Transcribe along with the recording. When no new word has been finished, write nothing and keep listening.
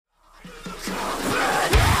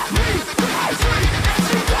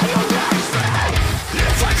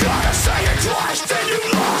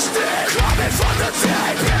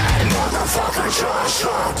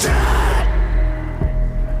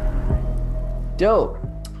Dope.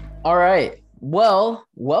 All right. Well,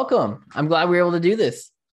 welcome. I'm glad we were able to do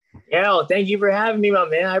this. Yeah, well, thank you for having me, my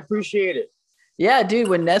man. I appreciate it. Yeah, dude.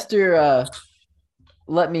 When Nestor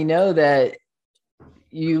let me know that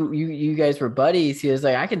you guys were buddies, he was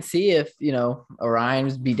like, I can see if Orion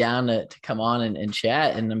would be down to come on and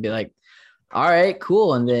chat, and I'd be like, all right,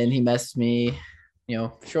 cool. And then he messaged me,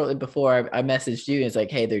 shortly before I messaged you. And it's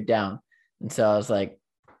like, hey, they're down. And so I was like,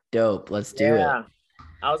 dope. Let's do it.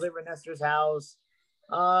 I was over at Nestor's house.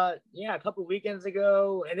 A couple of weekends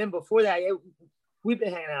ago, and then before that, we've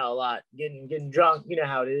been hanging out a lot, getting drunk. You know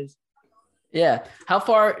how it is. Yeah. How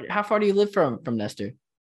far do you live from Nestor?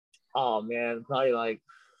 Oh man, probably like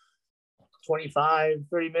 25,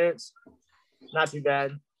 30 minutes. Not too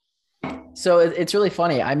bad. So it's really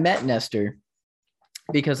funny. I met Nestor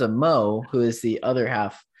because of Mo, who is the other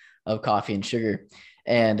half of Coffee and Sugar,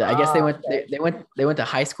 and I guess they went to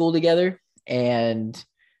high school together. And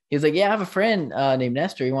he was like, "Yeah, I have a friend named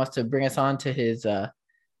Nestor. He wants to bring us on to his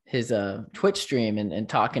Twitch stream and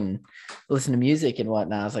talk and listen to music and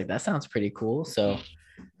whatnot." I was like, "That sounds pretty cool." So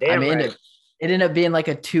it ended up being like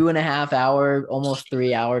a 2.5 hour, almost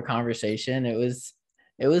 3 hour conversation. It was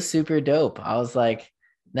super dope. I was like,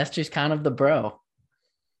 Nestor's kind of the bro.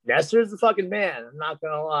 Nestor's the fucking man. I'm not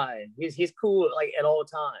gonna lie. He's cool like at all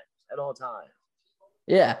times. At all times.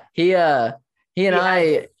 Yeah, he's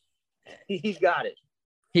got it.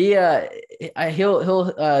 He'll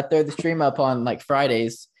throw the stream up on like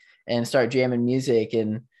Fridays and start jamming music,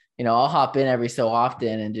 and I'll hop in every so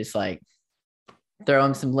often and just like throw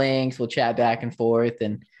him some links. We'll chat back and forth,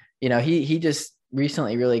 and he just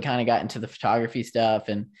recently really kind of got into the photography stuff,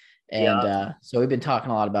 and so we've been talking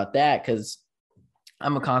a lot about that because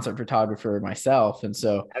I'm a concert photographer myself, and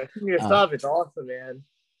so I've seen your stuff. It's awesome, man.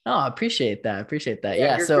 Oh, I appreciate that.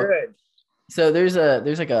 Yeah. So good. So there's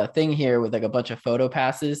like a thing here with like a bunch of photo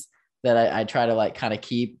passes that I try to like kind of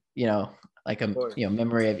keep, like a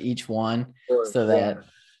memory of each one, so that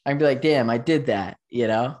I can be like, damn, I did that,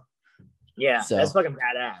 Yeah, so that's fucking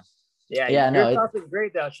badass. Yeah. Your stuff is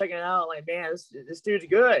great though. Checking it out, like, man, this dude's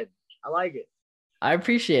good. I like it. I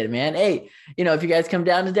appreciate it, man. Hey, if you guys come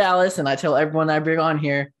down to Dallas, and I tell everyone I bring on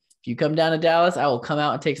here, if you come down to Dallas, I will come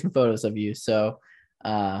out and take some photos of you. So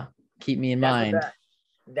keep me in mind.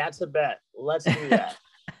 That's a bet. Let's do that.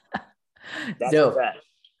 That's Dope. a bet.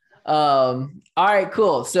 All right,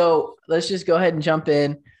 cool. So let's just go ahead and jump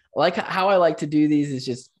in. Like how I like to do these is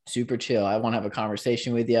just super chill. I want to have a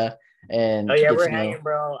conversation with you. And we're hanging,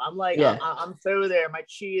 bro. I'm like, I'm so there. My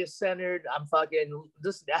chi is centered. I fucking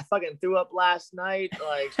threw up last night.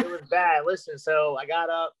 Like, it was bad. Listen, so I got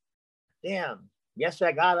up. Yesterday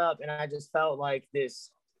I got up and I just felt like this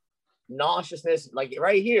nauseousness, like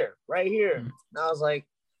right here. And I was like,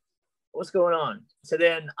 what's going on? So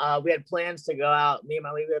then we had plans to go out. Me and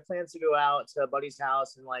my lady, we had plans to go out to a buddy's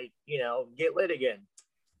house and get lit again.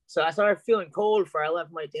 So I started feeling cold before I left.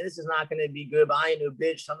 I'm like, this is not going to be good, but I ain't no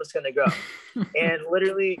bitch, so I'm just going to go. And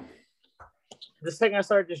literally, the second I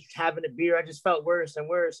started just having a beer, I just felt worse and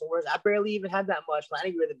worse and worse. I barely even had that much. I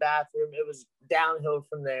didn't go to the bathroom. It was downhill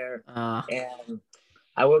from there. And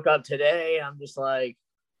I woke up today, and I'm just like,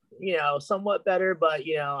 somewhat better, but,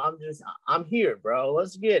 I'm here, bro.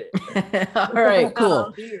 Let's get it. All right,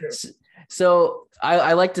 cool. So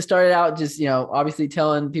I like to start it out just, obviously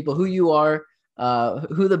telling people who you are,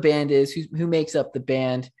 who the band is, who makes up the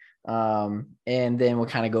band, and then we'll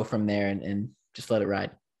kind of go from there and just let it ride.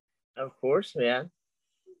 Of course, man.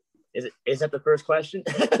 Is that the first question?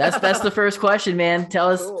 That's the first question, man. Tell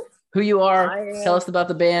us who you are. Tell us about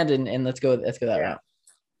the band, and let's go that route.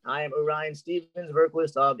 I am Orion Stevens,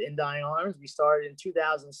 vocalist of In Dying Arms. We started in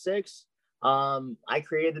 2006. I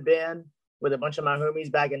created the band with a bunch of my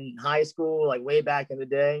homies back in high school, like way back in the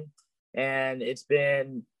day, and it's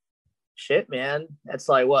been shit, man. That's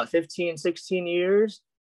like 15, 16 years.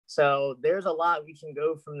 So there's a lot we can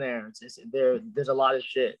go from there. There's a lot of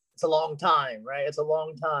shit. It's a long time, right? It's a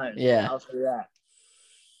long time. Yeah. I'll say that.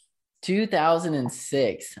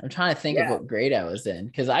 2006. I'm trying to think of what grade I was in,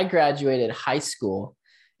 because I graduated high school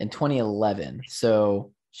in 2011.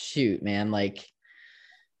 So shoot, man, like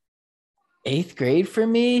 8th grade for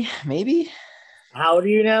me, maybe. How old are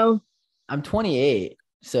you now? I'm 28.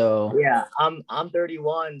 So yeah, I'm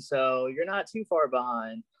 31. So you're not too far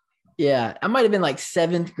behind. Yeah, I might have been like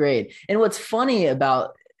 7th grade. And what's funny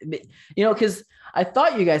about, because I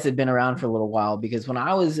thought you guys had been around for a little while, because when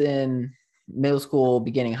I was in middle school,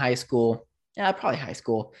 beginning high school, probably high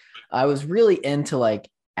school, I was really into like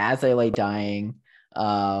As I Lay Dying,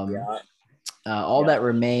 All That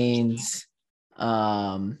Remains,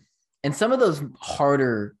 and some of those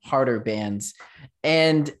harder bands.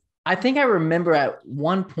 And I think I remember at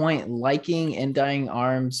one point liking In Dying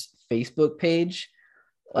Arms Facebook page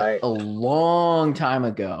a long time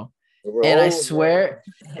ago. And I swear,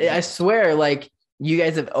 like you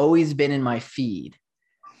guys have always been in my feed.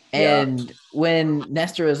 And when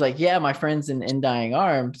Nestor was like, yeah, my friend's in Dying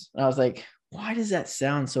Arms, and I was like, why does that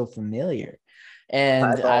sound so familiar?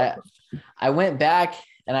 And I went back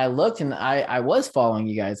and I looked, and I was following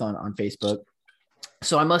you guys on Facebook.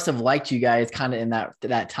 So I must have liked you guys kind of in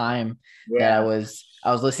that time that I was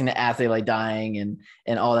listening to As They Lay Dying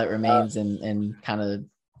and All That Remains and kind of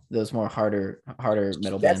those more harder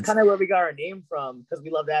metal bands. That's kind of where we got our name from, because we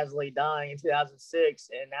loved As They Lay Dying in 2006,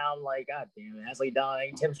 and now I'm like, God damn it, As They Lay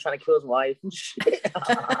Dying. Tim's trying to kill his wife and shit.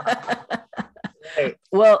 Right.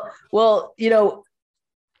 Well, you know,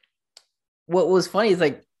 what was funny is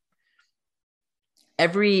like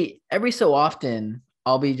every so often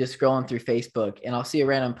I'll be just scrolling through Facebook and I'll see a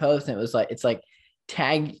random post and it's like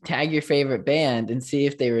tag your favorite band and see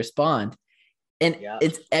if they respond. And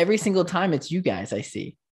it's every single time it's you guys I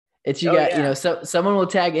see. It's you guys, you know, so someone will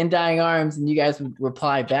tag In Dying Arms and you guys would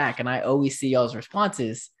reply back, and I always see y'all's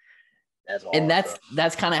responses. That's awesome. And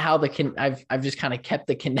that's kind of how I've just kind of kept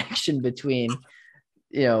the connection between,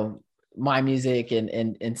 you know, my music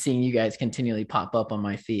and seeing you guys continually pop up on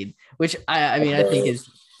my feed, which I mean I think is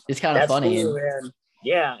kind of funny. Cool, man.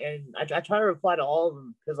 Yeah, and I try to reply to all of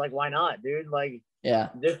them because, like, why not, dude? Like,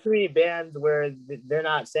 there's too many bands where they're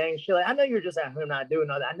not saying shit. Like, I know you're just at home not doing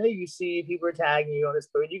nothing. I know you see people are tagging you on this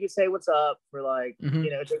food. You can say what's up for like, you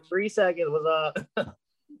know, take 3 seconds. What's up?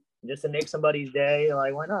 Just to make somebody's day.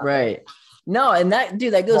 Like, why not? Right. No, and that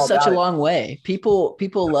goes such a long way. People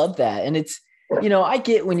love that, and it's, you know, I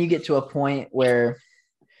get when you get to a point where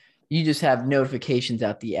you just have notifications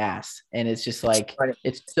out the ass and it's just like,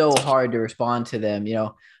 it's so hard to respond to them, you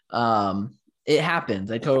know. It happens.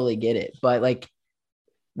 I totally get it. But like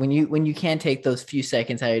when you can take those few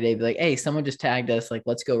seconds out of your day, be like, hey, someone just tagged us, like,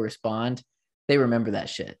 let's go respond. They remember that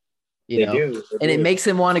shit, you know, do. And it makes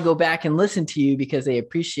them want to go back and listen to you because they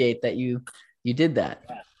appreciate that you did that.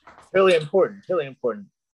 Yeah. Really important.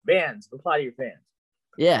 Bands, reply to your fans.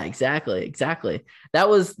 Yeah, exactly. That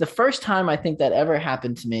was the first time I think that ever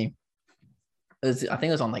happened to me. I think it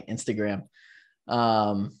was on like Instagram.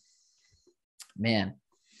 Man,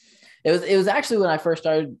 it was actually when I first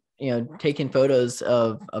started, you know, taking photos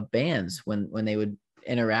of bands when they would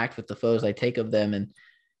interact with the photos I take of them. And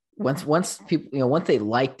once people, you know, once they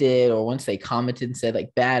liked it or once they commented and said like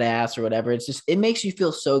badass or whatever, it makes you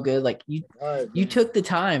feel so good. Like you took the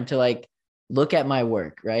time to like look at my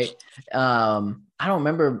work. Right. I don't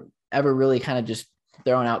remember ever really kind of just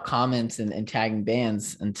throwing out comments and tagging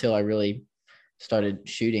bands until I really started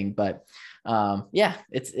shooting. But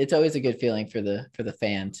it's always a good feeling for the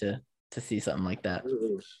fan to see something like that.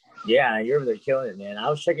 Yeah, you're really killing it, man.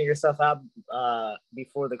 I was checking your stuff out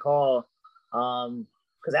before the call,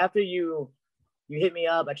 because after you hit me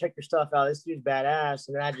up, I checked your stuff out. This dude's badass,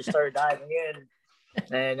 and then I just started diving in.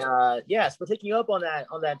 And so we're taking you up on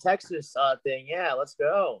that Texas thing. Yeah, let's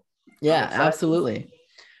go. Yeah, absolutely.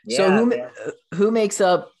 So who makes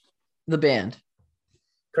up the band?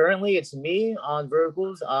 Currently, it's me on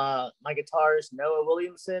vocals, my guitarist, Noah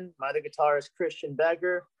Williamson, my other guitarist, Christian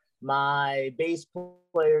Becker, my bass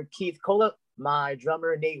player, Keith Collip, my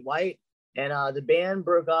drummer, Nate White. And the band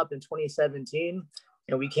broke up in 2017,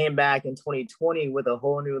 and we came back in 2020 with a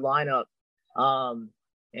whole new lineup. Like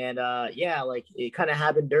it kind of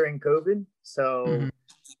happened during COVID, so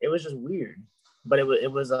it was just weird. But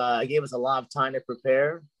it gave us a lot of time to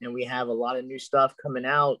prepare, and we have a lot of new stuff coming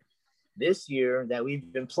out this year that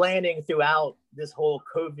we've been planning throughout this whole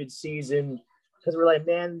COVID season, because we're like,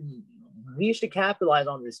 man, we should capitalize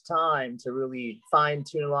on this time to really fine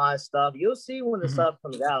tune a lot of stuff. You'll see when the stuff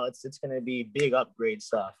comes out, it's going to be big upgrade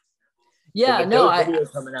stuff. Yeah, video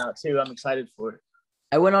coming out too. I'm excited for it.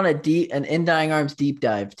 I went on an In Dying Arms deep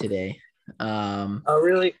dive today. Oh,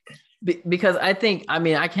 really? Because I can't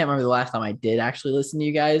remember the last time I did actually listen to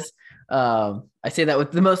you guys. I say that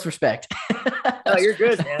with the most respect. Oh, you're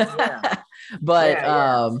good, man. Yeah. But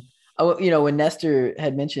you know, when Nestor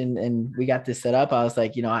had mentioned and we got this set up, I was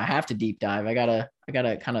like, you know, I have to deep dive. I gotta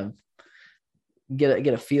kind of get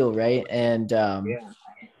a feel, right? And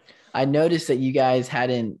I noticed that you guys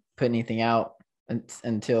hadn't put anything out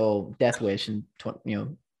until Death Wish in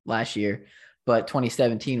last year, but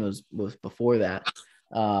 2017 was before that.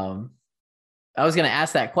 I was going to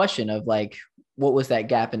ask that question of like, what was that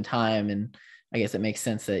gap in time? And I guess it makes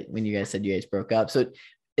sense that when you guys said you guys broke up. So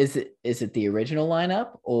is it the original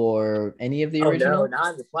lineup or any of the original? No,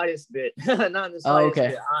 not in the slightest bit. Not in the slightest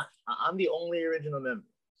bit. I'm the only original member.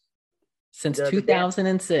 since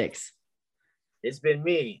 2006. It's been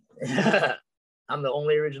me. I'm the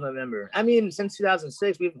only original member. I mean, since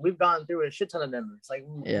 2006, we've gone through a shit ton of members. Like,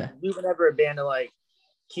 we were never a band to like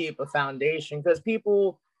keep a foundation because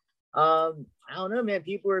people, I don't know, man.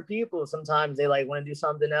 People are people. Sometimes they like want to do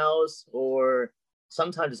something else, or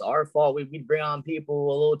sometimes it's our fault. We'd bring on people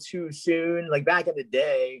a little too soon, like back in the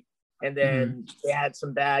day, and then they had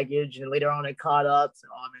some baggage, and later on it caught up. So,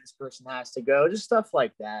 oh man, this person has to go. Just stuff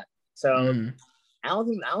like that. So. I don't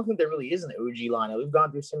think there really is an OG lineup. We've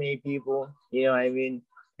gone through so many people, you know what I mean?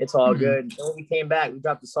 It's all good. And when we came back, we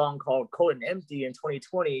dropped a song called Cold and Empty in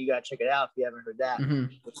 2020. You gotta check it out if you haven't heard that.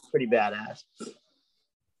 It's pretty badass.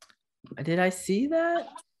 Did I see that?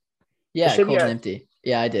 Yeah, Cold and Empty.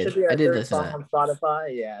 Yeah, I did. I did listen to that. On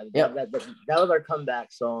Spotify. Yeah. That was our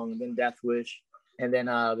comeback song, then Death Wish. And then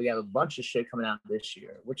we have a bunch of shit coming out this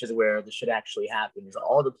year, which is where the shit actually happens.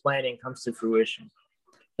 All the planning comes to fruition.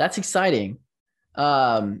 That's exciting.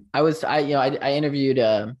 I interviewed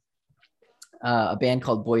a band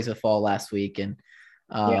called Boys of Fall last week, and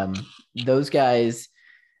those guys,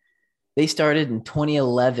 they started in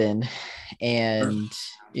 2011, and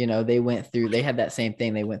they had that same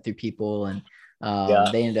thing. They went through people, and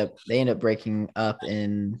they ended up breaking up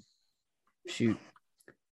in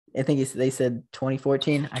I think they said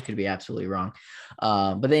 2014. I could be absolutely wrong,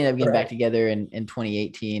 but they ended up getting back together in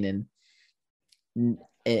 2018, and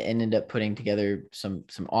ended up putting together some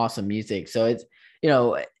awesome music. So it's,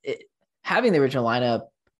 having the original lineup,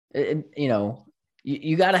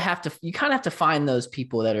 you kind of have to find those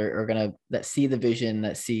people that see the vision,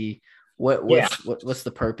 that see what's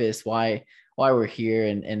the purpose, why we're here,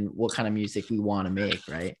 and what kind of music we want to make.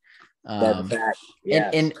 Right.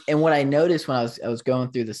 And what I noticed when I was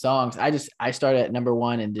going through the songs, I started at number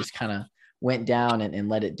one and just kind of went down and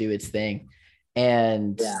let it do its thing.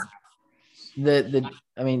 And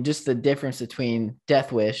just the difference between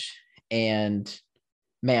Death Wish and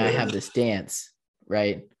May I Have This Dance,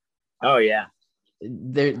 right? Oh yeah.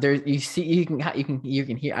 There you see, you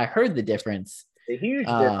can hear, I heard the difference. A huge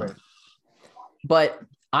difference. But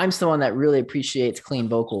I'm someone that really appreciates clean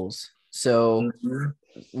vocals. So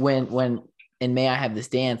when in May I Have This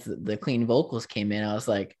Dance, the clean vocals came in, I was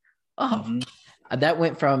like, that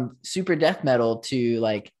went from super death metal to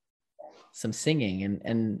like some singing,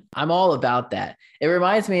 and I'm all about that. It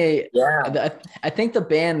reminds me, I think the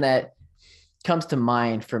band that comes to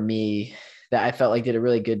mind for me that I felt like did a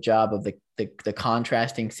really good job of the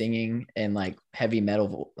contrasting singing and like heavy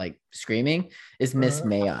metal like screaming is Miss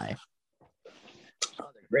May I. Oh,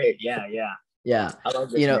 they're great. Yeah. I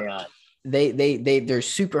love Miss May I. They're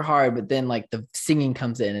super hard, but then like the singing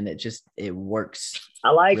comes in and it works. I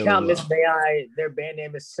like really how Miss May I, their band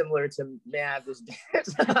name is similar to May I Have This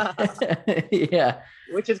Dance. Yeah.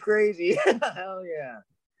 Which is crazy. Hell yeah.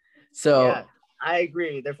 So yeah, I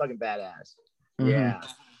agree. They're fucking badass. Yeah.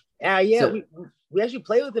 We actually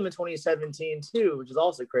played with them in 2017 too, which is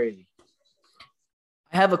also crazy.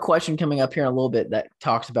 I have a question coming up here in a little bit that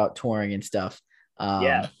talks about touring and stuff.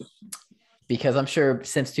 Because I'm sure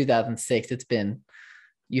since 2006,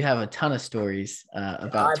 you have a ton of stories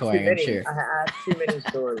about touring, I'm sure. I have too many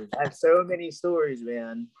stories. I have so many stories,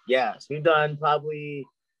 man. Yes, we've done probably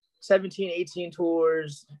 17, 18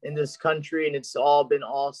 tours in this country, and it's all been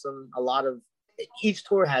awesome. Each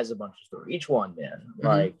tour has a bunch of stories. Each one, man.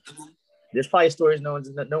 Like, there's probably stories no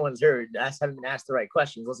one's heard. I just haven't been asked the right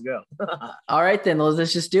questions. Let's go. All right, then.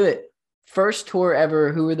 Let's just do it. First tour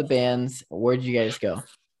ever. Who were the bands? Where did you guys go?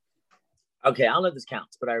 Okay, I don't know if this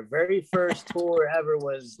counts, but our very first tour ever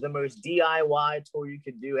was the most DIY tour you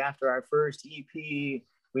could do. After our first EP,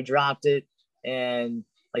 we dropped it, and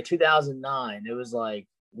like 2009, it was like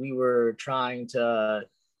we were trying to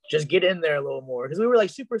just get in there a little more because we were like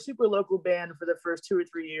super, super local band for the first 2 or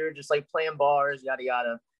 3 years, just like playing bars, yada,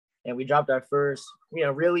 yada. And we dropped our first,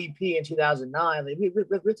 real EP in 2009. Like, we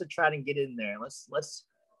had to try to get in there. Let's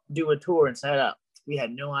do a tour and set up. We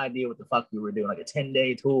had no idea what the fuck we were doing, like a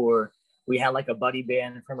 10-day tour. We had like a buddy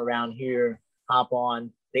band from around here hop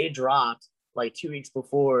on. They dropped like 2 weeks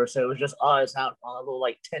before. So it was just us out on a little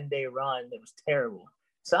like 10-day run. It was terrible.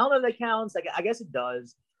 So I don't know if that counts. Like, I guess it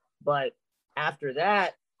does. But after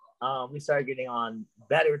that, we started getting on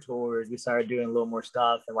better tours. We started doing a little more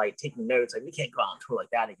stuff and like taking notes. Like, we can't go on tour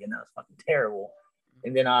like that again. That was fucking terrible.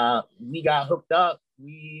 And then we got hooked up.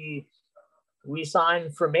 We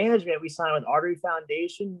signed for management. We signed with Artery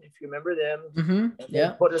Foundation, if you remember them. And they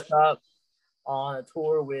put us up on a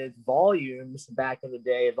tour with Volumes back in the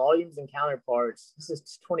day. Volumes and Counterparts. This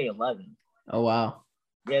is 2011. Oh, wow.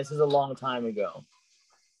 Yeah, this is a long time ago.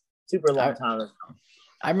 Super long time ago.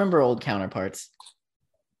 I remember old Counterparts.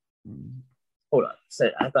 hold on.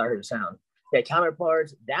 I thought I heard a sound. Yeah,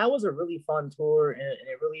 Counterparts. That was a really fun tour, and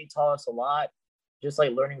it really taught us a lot. Just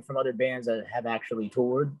like learning from other bands that have actually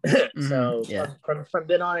toured. So yeah. from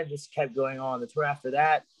then on, it just kept going on. The tour after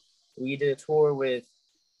that, we did a tour with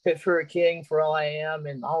Fit for a King, For All I Am,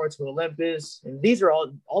 and Onward to Olympus. And these are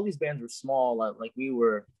all these bands were small, like we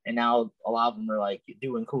were, and now a lot of them are like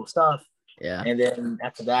doing cool stuff. Yeah. And then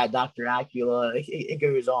after that, Dr. Acula, it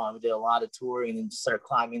goes on. We did a lot of touring and then started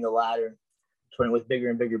climbing the ladder, touring with bigger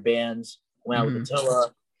and bigger bands. Went out with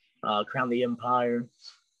Attila, Crown the Empire.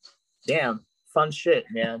 Damn, fun shit,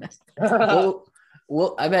 man.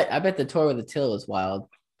 well, I bet the tour with Attila was wild.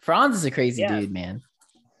 Franz is a crazy dude, man.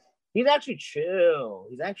 He's actually chill.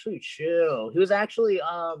 He was actually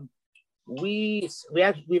we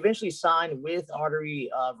eventually signed with Artery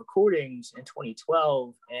Recordings in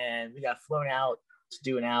 2012, and we got flown out to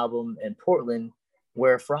do an album in Portland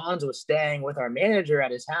where Franz was staying with our manager at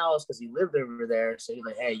his house because he lived over there. So he's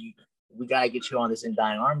like, hey, we gotta get you on this In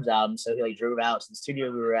Dying Arms album. So he like drove out to the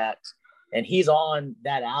studio we were at, and he's on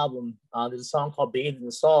that album. There's a song called Bathed in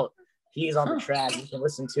the Salt. He's on the track. You can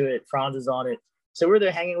listen to it. Franz is on it. So we're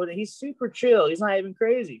there hanging with him. He's super chill. He's not even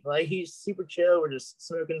crazy. Like, he's super chill. We're just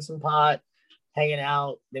smoking some pot, hanging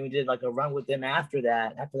out. Then we did like a run with them after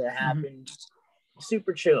that. After that happened,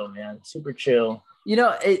 super chill, man. Super chill. You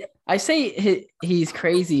know, I say he's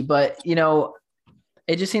crazy, but you know,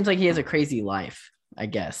 it just seems like he has a crazy life, I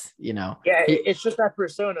guess, you know. Yeah, it's just that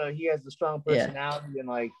persona. He has a strong personality, and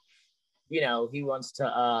like, you know, he wants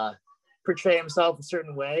to portray himself a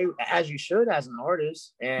certain way, as you should as an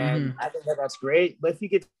artist, and I think that's great. But if you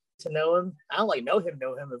get to know him, I don't like know him.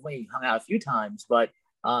 We've only hung out a few times, but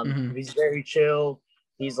he's very chill.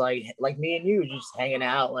 He's like me and you, just hanging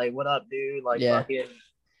out, like, what up, dude? Like, fucking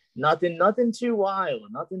nothing too wild.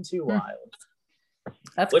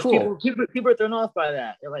 That's cool. People are thrown off by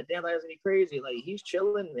that. They're like, damn, that isn't he crazy? Like, he's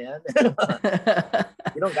chilling, man.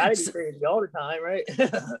 You don't gotta be crazy all the time, right?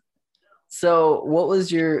 So what was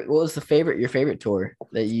your favorite tour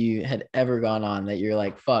that you had ever gone on that you're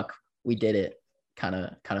like, fuck, we did it kind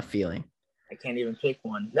of feeling? I can't even pick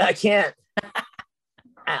one. I can't.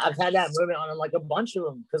 I've had that moment on like a bunch of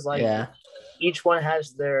them, because like each one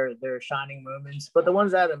has their shining moments, but the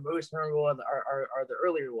ones that are the most memorable are the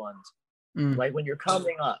earlier ones. Like when you're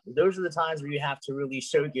coming up, those are the times where you have to really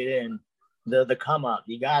soak it in. The come up,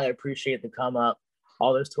 you gotta appreciate the come up.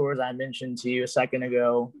 All those tours I mentioned to you a second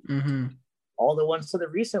ago, all the ones to the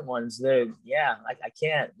recent ones, I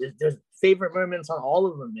can't. There's favorite moments on all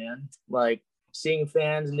of them, man. Like seeing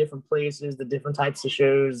fans in different places, the different types of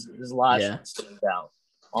shows. There's a lot of shit stands out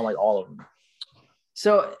on like all of them.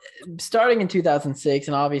 So starting in 2006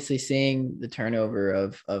 and obviously seeing the turnover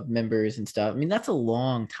of members and stuff, I mean, that's a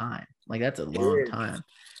long time. Like, that's a long time.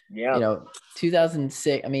 Yeah. You know,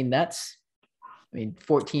 2006, I mean,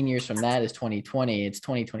 14 years from that is 2020. It's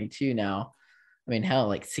 2022 now. I mean, hell,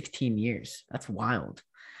 like 16 years. That's wild.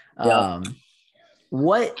 Yeah.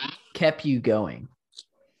 What kept you going?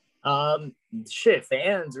 Fans,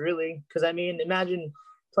 really. Because I mean, imagine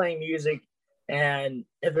playing music, and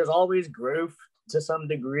if there's always growth to some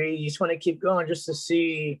degree, you just want to keep going just to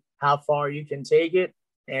see how far you can take it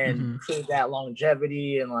and prove that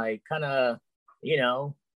longevity, and like kind of, you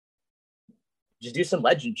know, just do some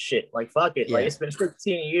legend shit. Like, fuck it. Like, it's been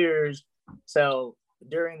 15 years. So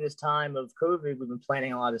during this time of COVID, we've been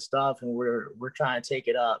planning a lot of stuff, and we're trying to take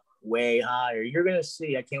it up way higher. You're gonna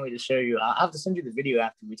see. I can't wait to show you. I'll have to send you the video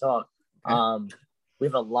after we talk. We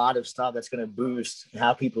have a lot of stuff that's gonna boost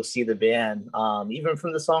how people see the band. Even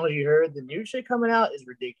from the songs you heard, the new shit coming out is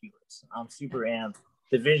ridiculous. I'm super amped.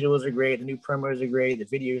 The visuals are great. The new promos are great.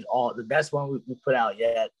 The videos, all the best one we put out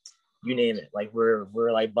yet. You name it. Like, we're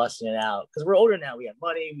like busting it out because we're older now. We have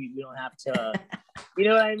money. We don't have to, you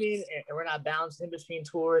know what I mean? And we're not bouncing in between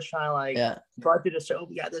tours trying to like brought through the show.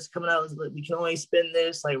 We got this coming out. We can only spin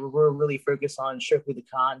this. Like, we're really focused on strictly the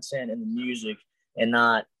content and the music, and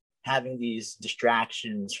not having these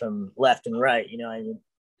distractions from left and right. You know what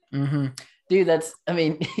I mean? Dude,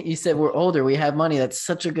 you said we're older. We have money. That's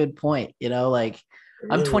such a good point. You know, like,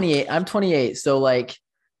 I'm 28. So like,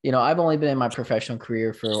 you know, I've only been in my professional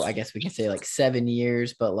career for, I guess we can say like 7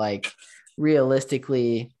 years, but like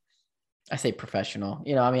realistically, I say professional,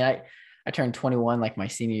 you know, I mean, I turned 21, like my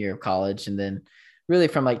senior year of college. And then really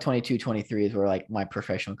from like 22, 23 is where like my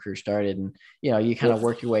professional career started. And, you know, you kind of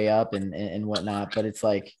work your way up and whatnot, but it's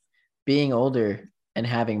like being older and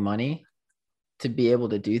having money to be able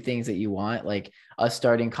to do things that you want, like us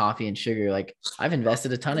starting Coffee and Sugar. Like, I've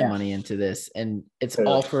invested a ton of money into this, and it's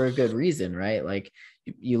all for a good reason, right? Like,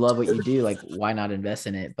 you love what you do, like, why not invest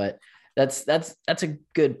in it? But that's a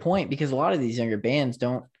good point, because a lot of these younger bands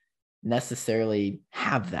don't necessarily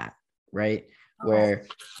have that, right? Where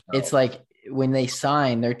it's like when they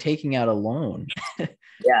sign, they're taking out a loan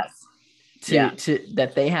Yes. to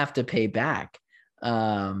that they have to pay back.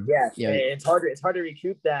 Yes, you know, it's hard to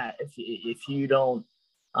recoup that if you don't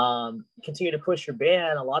continue to push your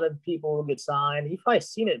band. A lot of people will get signed. You've probably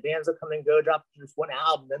seen it. Bands will come and go, drop just one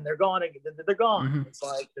album, then they're gone. They're gone. Mm-hmm. It's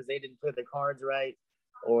like because they didn't play their cards right,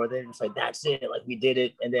 or they're just like, that's it, like we did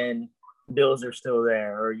it, and then bills are still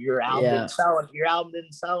there, or your album didn't sell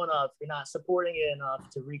enough. You're not supporting it enough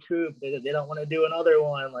to recoup. They don't want to do another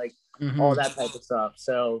one, like all that type of stuff.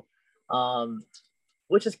 So,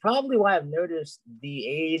 which is probably why I've noticed the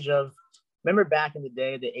age of. Remember back in the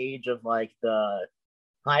day, the age of like the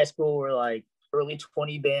high school or like early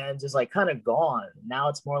 20 bands is like kind of gone. Now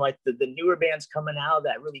it's more like the newer bands coming out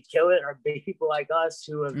that really kill it are big people like us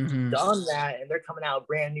who have done that, and they're coming out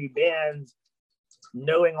brand new bands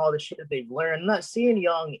knowing all the shit that they've learned. I'm not seeing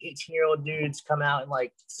young 18-year-old dudes come out and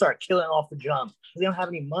like start killing off the jump. They don't have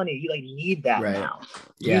any money. You like need that now.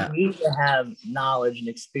 You need to have knowledge and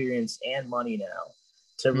experience and money now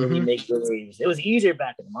to really make waves. It was easier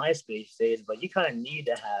back in the MySpace days, but you kind of need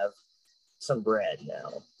to have some bread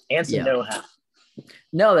now and some know-how.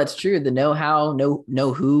 No, that's true. The know-how,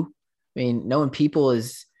 know who. I mean, knowing people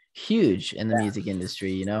is huge in the music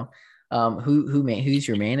industry. You know, who's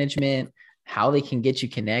your management, how they can get you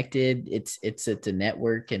connected. It's a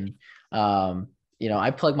network, and you know,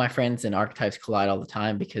 I plug my friends in Archetypes Collide all the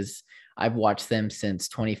time because I've watched them since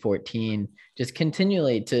 2014, just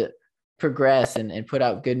continually to progress and put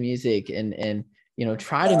out good music and you know,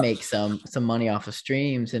 try to make some money off of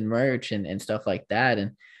streams and merch and stuff like that.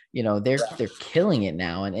 And, you know, they're killing it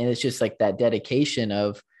now. And it's just like that dedication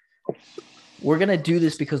of, we're going to do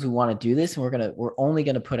this because we want to do this. And we're only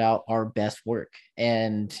going to put out our best work.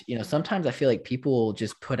 And, you know, sometimes I feel like people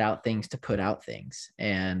just put out things to put out things.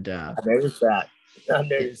 And I noticed that. I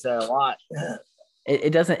noticed that a lot.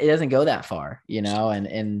 It doesn't go that far, you know,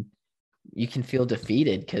 and you can feel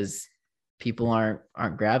defeated because people aren't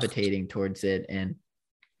gravitating towards it. And,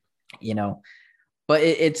 you know, but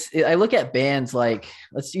I look at bands like,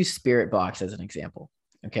 let's use Spiritbox as an example.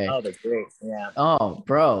 Okay. Oh, they're great. Yeah. Oh,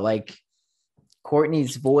 bro. Like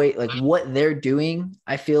Courtney's voice, like what they're doing,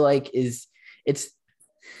 I feel like it's,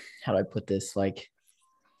 how do I put this? Like,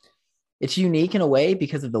 it's unique in a way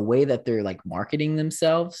because of the way that they're like marketing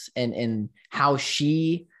themselves and how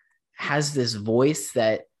she has this voice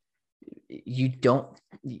that you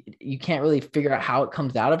can't really figure out how it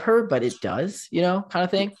comes out of her, but it does, you know, kind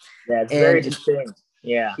of thing. Yeah, it's very distinct.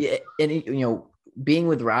 Yeah. And you know, being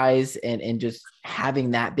with Rise and just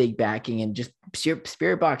having that big backing and just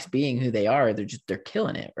Spiritbox being who they are, they're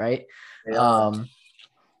killing it, right?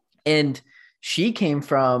 And she came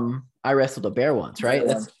from I Wrestled a Bear Once, right?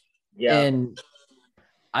 And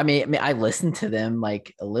I mean, I listened to them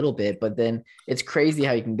like a little bit, but then it's crazy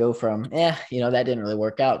how you can go from, you know, that didn't really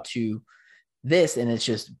work out to this, and it's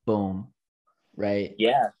just boom, right?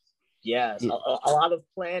 Yeah. A lot of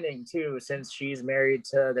planning too, since she's married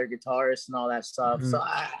to their guitarist and all that stuff. So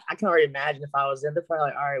I can already imagine if I was in, they're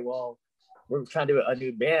probably like, all right, well, we're trying to do a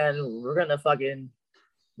new band. We're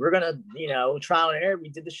gonna, you know, trial and error. We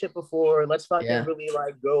did the shit before. Let's fucking really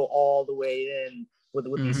like go all the way in with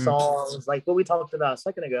these songs, like what we talked about a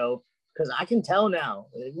second ago. Because I can tell now,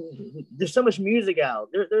 there's so much music out.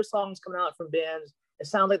 There's songs coming out from bands. It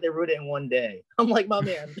sounds like they wrote it in one day. I'm like, my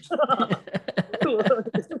man.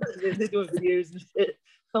 They're doing videos and shit.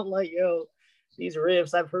 I'm like, yo, these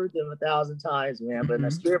riffs, I've heard them 1,000 times, man. But the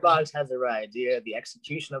Spiritbox has the right idea, the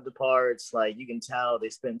execution of the parts, like you can tell they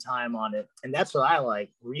spend time on it. And that's what I like,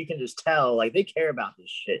 where you can just tell, like they care about this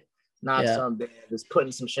shit. Not some band just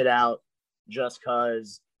putting some shit out just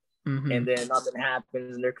cause. And then nothing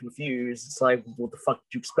happens and they're confused. It's like, what the fuck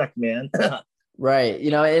did you expect, man? Right. You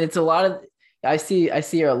know, and it's a lot of, I see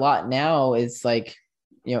her a lot now. It's like,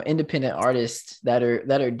 you know, independent artists that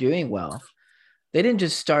are doing well. They didn't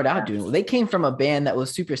just start out doing well. They came from a band that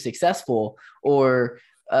was super successful or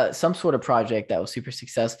some sort of project that was super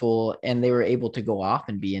successful, and they were able to go off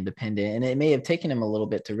and be independent. And it may have taken them a little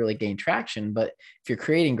bit to really gain traction, but if you're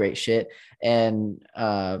creating great shit and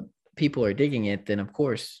people are digging it, then of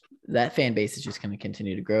course that fan base is just going to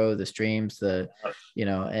continue to grow, the streams, you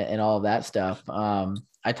know, and all of that stuff.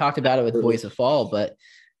 I talked about it with Voice of Fall, but,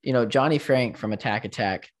 you know, Johnny Frank from Attack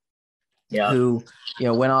Attack, who, you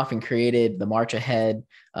know, went off and created the March Ahead,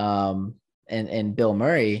 and Bill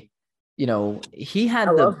Murray, you know, he had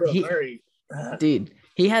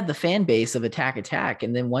he had the fan base of Attack Attack.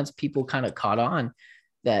 And then once people kind of caught on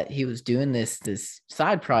that he was doing this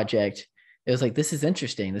side project, it was like, this is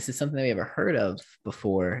interesting. This is something that we ever heard of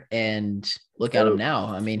before. And look at him now.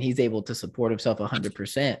 I mean, he's able to support himself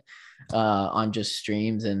 100% on just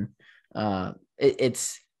streams. And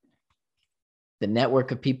it's the network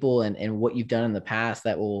of people and what you've done in the past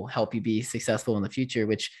that will help you be successful in the future,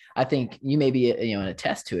 which I think you may be,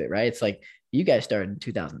 attest to it, right? It's like you guys started in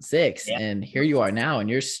 2006 and here you are now, and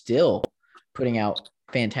you're still putting out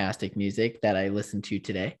fantastic music that I listened to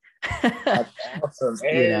today. That's awesome.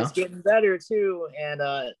 And it's getting better too. And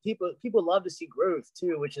people love to see growth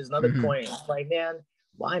too, which is another point. Like, man,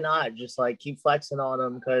 why not just like keep flexing on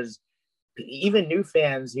them? Because even new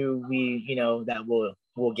fans who we, that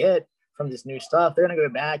we'll get from this new stuff, they're gonna go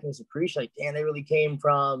back and just appreciate, like, damn, they really came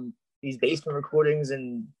from these basement recordings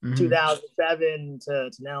in 2007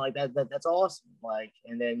 to now. Like that's awesome. Like,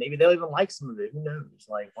 and then maybe they'll even like some of it. Who knows?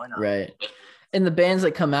 Like, why not? Right. And the bands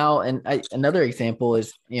that come out, and another example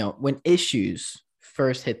is, when Issues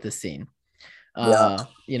first hit the scene,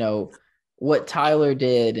 what Tyler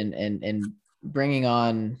did and bringing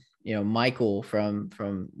on, Michael from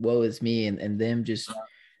Woe Is Me and them just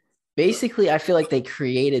basically, I feel like they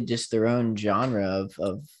created just their own genre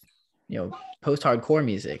of post-hardcore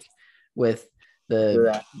music with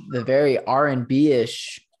the very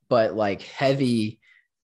R&B-ish, but like heavy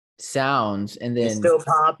sounds, and then it's still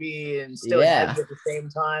poppy and still heavy at the same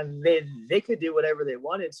time. They could do whatever they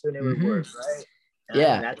wanted to and it would work, right?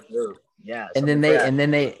 And that's true. Yeah. And then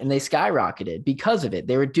they skyrocketed because of it.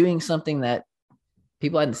 They were doing something that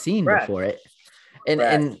people hadn't seen before it.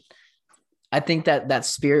 And I think that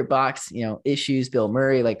Spirit Box, Issues, Bill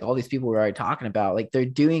Murray, like all these people we're already talking about, like they're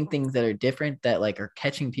doing things that are different that like are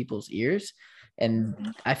catching people's ears.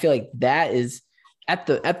 And I feel like that is at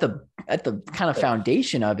the kind of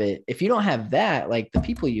foundation of it. If you don't have that, like the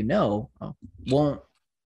people won't.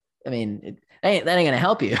 I mean, that ain't gonna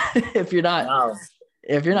help you if you're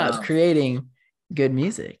not creating good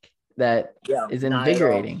music that is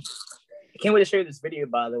invigorating. I can't wait to show you this video,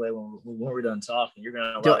 by the way, when we're done talking. You're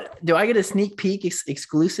gonna love it. Do I get a sneak peek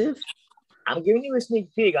exclusive? I'm giving you a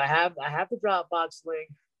sneak peek. I have the Dropbox link.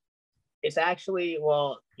 It's actually,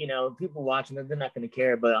 people watching it, they're not gonna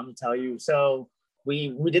care, but I'm gonna tell you. So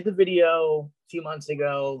we did the video a few months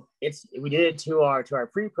ago. We did it to our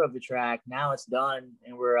pre-pro of the track. Now it's done,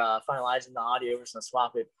 and we're finalizing the audio. We're just gonna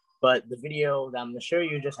swap it. But the video that I'm gonna show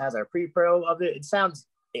you just has our pre-pro of it. It sounds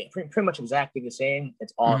pretty much exactly the same.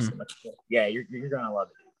 It's awesome. Yeah, you're gonna love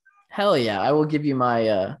it. Hell yeah! I will give you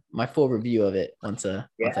my my full review of it once I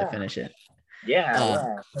finish it. Yeah,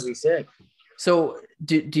 that'd be sick. So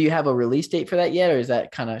do you have a release date for that yet, or is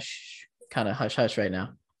that kind of hush hush right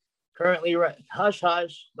now? Currently hush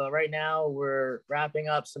hush, but right now we're wrapping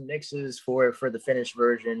up some mixes for the finished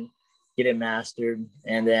version, get it mastered,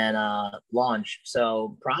 and then launch.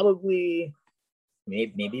 So probably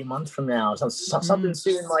maybe a month from now, something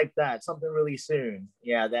soon like that, something really soon.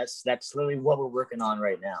 Yeah, that's literally what we're working on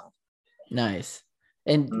right now. Nice.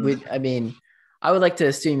 And I would like to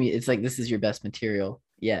assume it's like this is your best material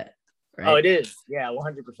yet, right? Oh, it is. Yeah,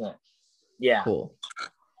 100%. Yeah. Cool.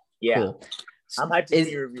 Yeah. Cool. I'm hyped to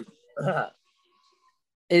see your review.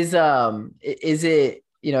 Is it,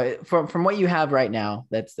 from what you have right now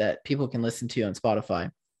that people can listen to on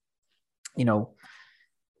Spotify,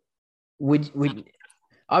 would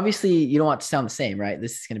obviously you don't want to sound the same, right?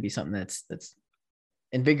 This is going to be something that's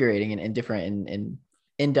invigorating and different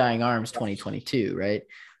in Dying Arms 2022, right?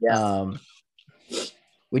 Yeah.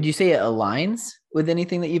 Would you say it aligns with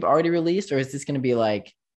anything that you've already released, or is this going to be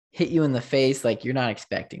like hit you in the face like you're not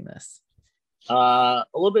expecting this? A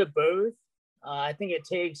little bit of both. I think it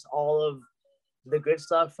takes all of the good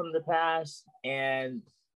stuff from the past and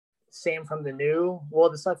same from the new.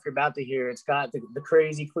 Well, the stuff you're about to hear, it's got the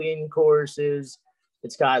crazy clean choruses.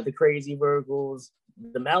 It's got the crazy vocals.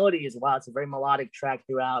 The melody is wild. It's a very melodic track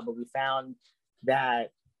throughout, but we found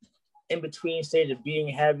that in between stage of being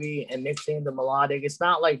heavy and mixing the melodic, it's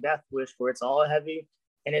not like Death Wish where it's all heavy.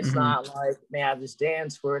 And it's not like May I Have This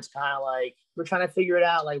Dance where it's kind of like we're trying to figure it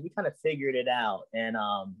out. Like we kind of figured it out, and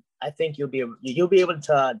I think you'll be able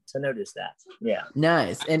to notice that. Yeah.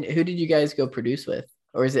 Nice. And who did you guys go produce with,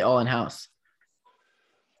 or is it all in house?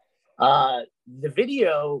 The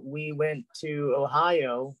video we went to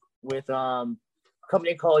Ohio with a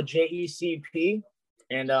company called JECP,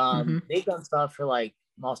 and they've done stuff for like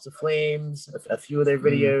Moss to Flames, a few of their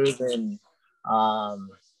videos, and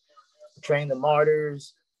Train the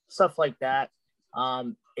Martyrs, stuff like that.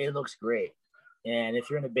 It looks great, and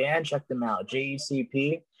if you're in a band, check them out.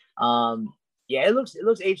 JECP. It looks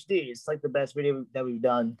HD. It's like the best video that we've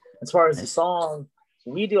done. As far as the song,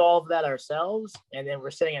 we do all of that ourselves, and then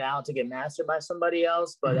we're sending it out to get mastered by somebody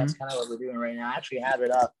else. But that's kind of what we're doing right now. I actually have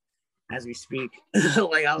it up as we speak.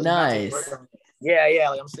 Like I was nice. Yeah,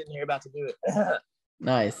 like I'm sitting here about to do it.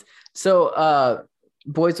 Nice. So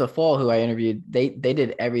Boys of Fall, who I interviewed, they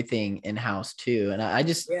did everything in-house too. And I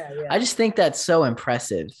just think that's so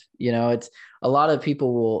impressive. You know, it's a lot of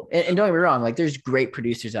people will, and don't get me wrong, like there's great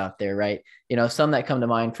producers out there, right? You know, some that come to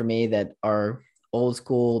mind for me that are old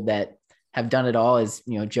school that have done it all is,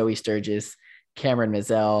 you know, Joey Sturgis, Cameron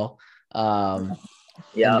Mizell. And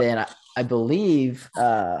then I believe,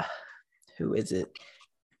 who is it?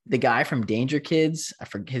 The guy from Danger Kids. I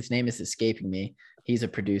forget, his name is escaping me. He's a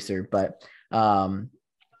producer, but and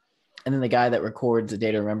then the guy that records A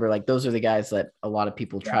Day to Remember, like those are the guys that a lot of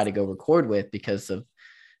people try to go record with because of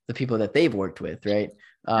the people that they've worked with, right?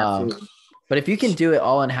 But if you can do it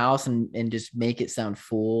all in house and just make it sound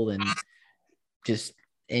full and just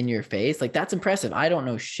in your face, like that's impressive. I don't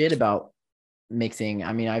know shit about mixing.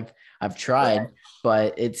 I mean, I've tried,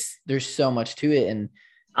 but there's so much to it, and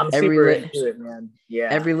I'm super into it, man. Yeah,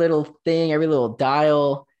 every little thing, every little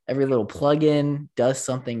dial, every little plugin does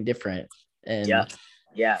something different, and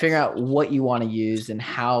figure out what you want to use and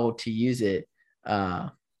how to use it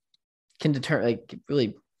can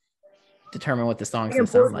really determine what the song's gonna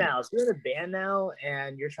sound like. Now, so you're in a band now,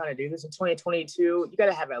 and you're trying to do this in 2022. You got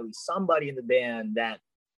to have at least somebody in the band that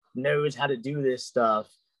knows how to do this stuff.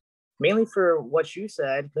 Mainly for what you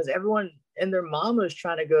said, because everyone and their mama is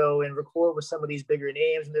trying to go and record with some of these bigger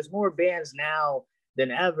names, and there's more bands now than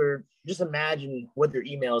ever. Just imagine what their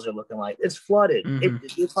emails are looking like. It's flooded.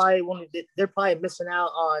 They're probably missing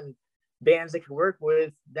out on bands they can work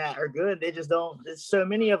with that are good. They just don't. There's so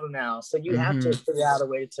many of them now, so you have to figure out a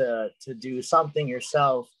way to do something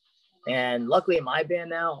yourself. And luckily in my band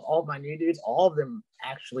now, all of my new dudes, all of them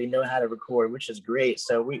actually know how to record, which is great.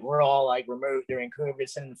 So we're all like remote during COVID,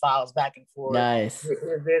 sending files back and forth. Nice.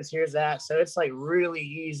 Here's this, here's that. So it's like really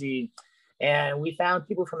easy. And we found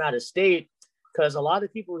people from out of state, because a lot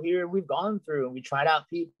of people here we've gone through and we tried out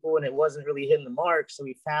people and it wasn't really hitting the mark. So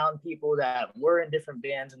we found people that were in different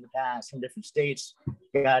bands in the past, in different states.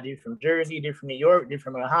 We got a dude from Jersey, dude from New York, dude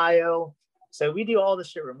from Ohio. So we do all this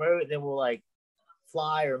shit remote. Then we'll like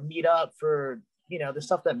fly or meet up for, you know, the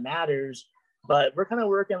stuff that matters. But we're kind of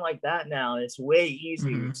working like that now. It's way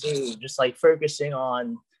easier too, just like focusing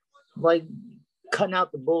on like cutting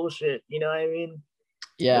out the bullshit. You know what I mean?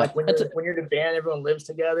 Yeah. Like when you're in a band, everyone lives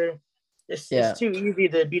together. It's too easy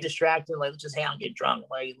to be distracted. Like, let's just hang out and get drunk.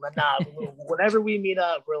 Like, nah, whenever we meet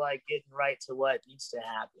up, we're like getting right to what needs to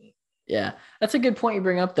happen. Yeah, that's a good point you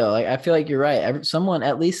bring up, though. Like, I feel like you're right.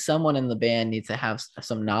 At least someone in the band needs to have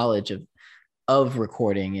some knowledge of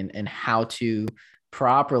recording and how to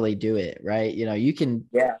properly do it, right? You know, you can,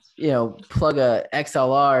 plug a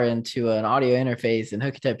XLR into an audio interface and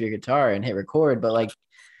hook it up to your guitar and hit record, but like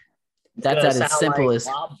that's at its simplest.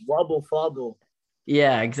 Wobble fobble.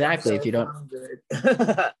 Yeah, exactly. If you don't.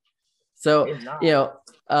 So,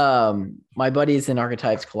 my buddies in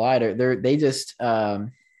Archetypes Collide, they're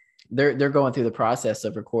going through the process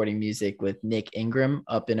of recording music with Nick Ingram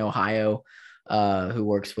up in Ohio, who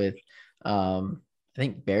works with, I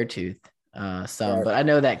think Beartooth, but I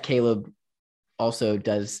know that Caleb also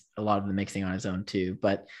does a lot of the mixing on his own too,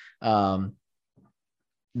 but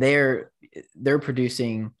they're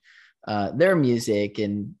producing their music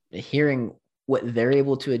and hearing what they're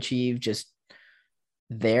able to achieve just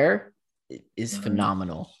there is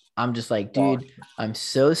phenomenal. I'm just like, dude, I'm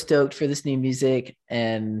so stoked for this new music.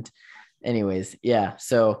 And anyways, yeah.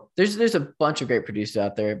 So there's a bunch of great producers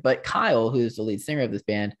out there, but Kyle, who's the lead singer of this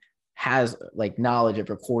band, has like knowledge of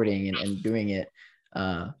recording and doing it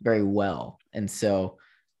very well. And so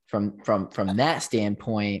from that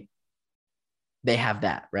standpoint, they have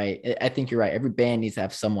that, right? I think you're right. Every band needs to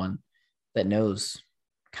have someone that knows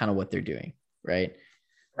kind of what they're doing. Right.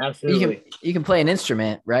 Absolutely. You can play an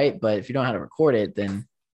instrument, right? But if you don't know how to record it, then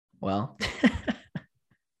well.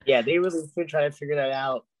 Yeah, they really should try to figure that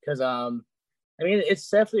out. Because I mean, it's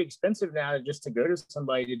definitely expensive now just to go to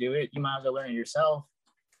somebody to do it. You might as well learn it yourself.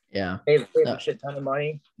 Yeah. Save a shit ton of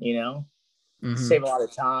money, you know, save a lot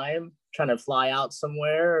of time trying to fly out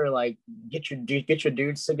somewhere or like get your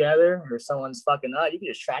dudes together or someone's fucking up. You can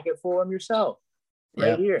just track it for them yourself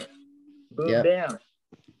right here. Boom, bam.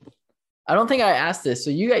 I don't think I asked this.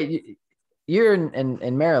 So you're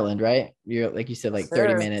in Maryland, right? You're like you said, like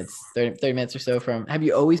 30 minutes or so from. Have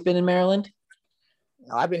you always been in Maryland?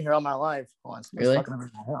 No, I've been here all my life. Oh, it's really? Fucking over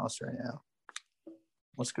my house right now.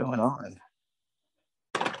 What's going on?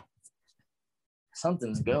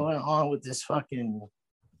 Something's going on with this fucking.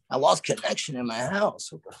 I lost connection in my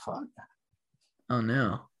house. What the fuck? Oh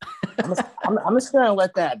no. I I'm just gonna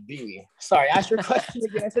let that be. Sorry, ask your question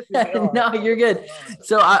again. No, you're good.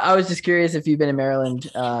 So I was just curious if you've been in Maryland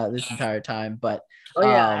this entire time, but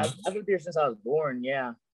I've been here since I was born.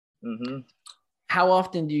 Yeah. Mm-hmm. How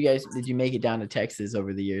often did you make it down to Texas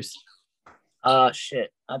over the years?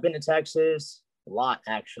 Shit, I've been to Texas a lot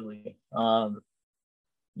actually.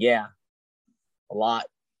 Yeah, a lot.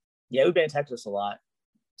 Yeah, we've been to Texas a lot.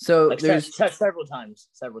 So like there's several times.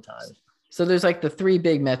 So there's like the three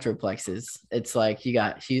big metroplexes. It's like you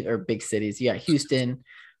got big cities. You got Houston,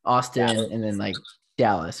 Austin, and then like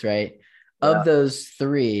Dallas, right? Yeah. Of those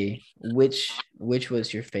three, which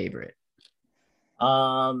was your favorite?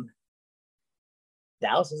 Dallas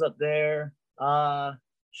is up there.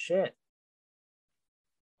 Shit.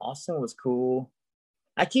 Austin was cool.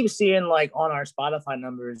 I keep seeing like on our Spotify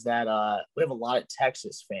numbers that we have a lot of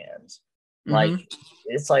Texas fans. Like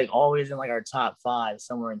it's like always in like our top 5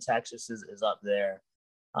 somewhere in Texas is up there.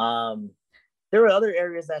 There were other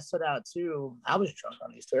areas that stood out too. I was drunk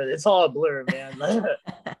on these tours. It's all a blur, man.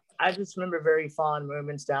 I just remember very fond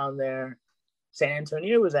moments down there. San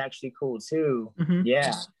Antonio was actually cool too.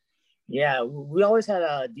 Yeah, we always had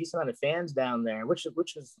a decent amount of fans down there, which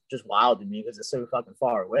is just wild to me because it's so fucking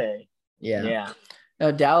far away. Yeah.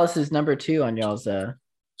 No, Dallas is number 2 on y'all's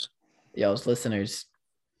listeners.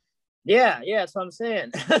 Yeah, that's what I'm saying.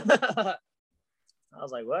 I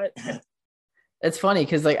was like, what? It's funny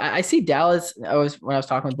because like I see Dallas. When I was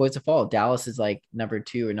talking with Boys of Fall, Dallas is like number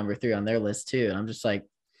 2 or number 3 on their list too, and I'm just like,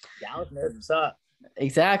 Dallas knows what's up.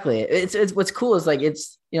 Exactly. It's what's cool is like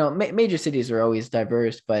it's major cities are always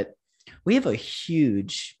diverse, but we have a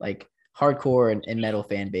huge like hardcore and metal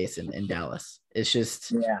fan base in Dallas. It's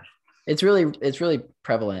just it's really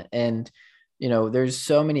prevalent, and there's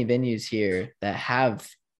so many venues here that have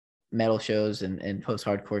metal shows and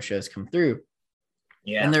post-hardcore shows come through,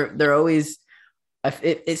 and they're always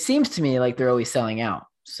it seems to me like they're always selling out,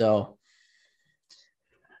 so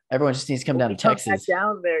everyone just needs to come down to Texas.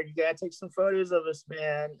 Down there, you gotta take some photos of us,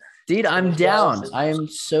 man. Dude, I'm down. I am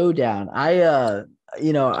so down. I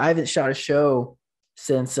haven't shot a show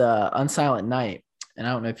since Unsilent Night, and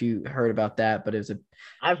I don't know if you heard about that, but it was a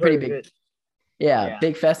pretty big,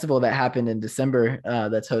 big festival that happened in December.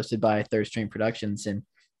 That's hosted by Third Stream Productions, and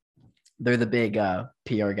they're the big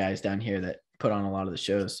PR guys down here that put on a lot of the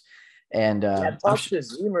shows. And I talked to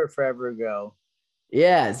Zemer forever ago.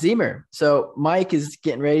 Yeah, Zemer. So Mike is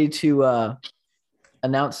getting ready to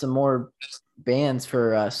announce some more bands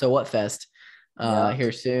for So What Fest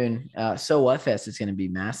here soon. So What Fest is going to be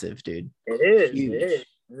massive, dude. It is. Huge. It is.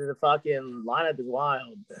 The fucking lineup is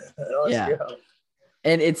wild. Let's go.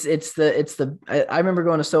 And I remember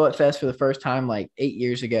going to So What Fest for the first time like 8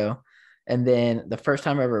 years ago, and then the first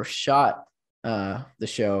time I ever shot the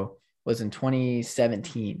show was in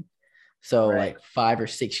 2017. So like 5 or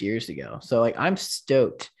 6 years ago. So like I'm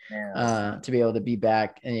stoked to be able to be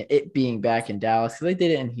back, and it being back in Dallas, because I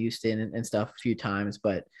did it in Houston and stuff a few times,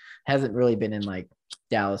 but hasn't really been in like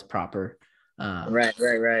Dallas proper.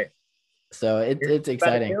 Right. So it's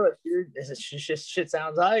exciting. Dude. Shit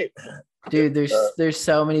sounds hype. Dude, there's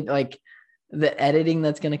so many, like the editing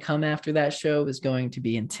that's going to come after that show is going to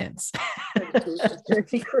be intense. It's going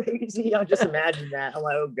to be crazy. I'm just imagining that. I'm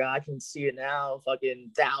like, oh God, I can see it now.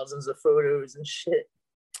 Fucking thousands of photos and shit.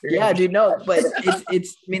 Dude, no, but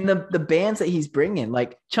it's I mean, the bands that he's bringing,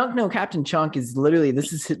 like Chunk No Captain Chunk is literally,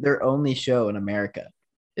 this is their only show in America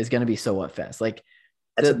is going to be So What Fest. Like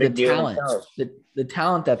the talent, the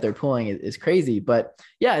talent that they're pulling is crazy. But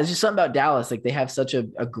yeah, it's just something about Dallas. Like they have such a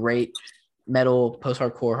great metal,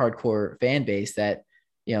 post-hardcore, hardcore fan base that,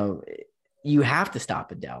 you have to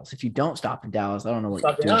stop in Dallas. If you don't stop in Dallas, I don't know what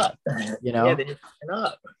you're doing. Yeah, then you're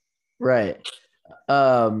up. Right.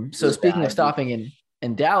 So speaking of stopping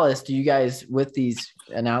in Dallas, do you guys, with these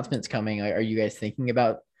announcements coming, are you guys thinking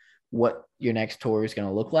about what your next tour is going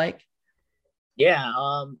to look like?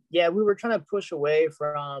 Yeah. We were trying to push away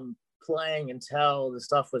from playing until the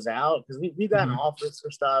stuff was out, because we got offers for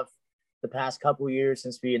stuff the past couple of years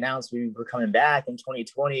since we announced we were coming back in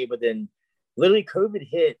 2020, but then literally COVID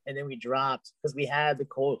hit, and then we dropped because we had the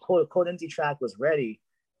Cold Empty track was ready,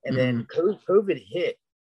 and then COVID hit,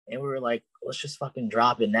 and we were like, let's just fucking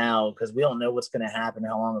drop it now because we don't know what's going to happen,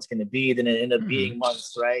 how long it's going to be. Then it ended up being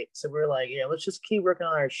months, right? So we were like, yeah, let's just keep working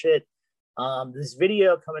on our shit. This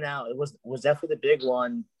video coming out, it was definitely the big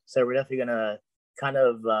one, so we're definitely gonna kind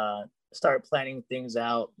of start planning things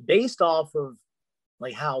out based off of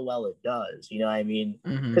like how well it does, you know what I mean?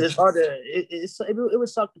 Because it's hard to it would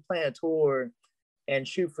suck to plan a tour and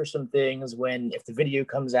shoot for some things when if the video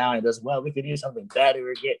comes out and it does well, we could do something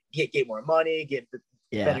better, get more money,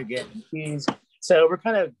 better guarantees. So we're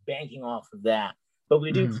kind of banking off of that. but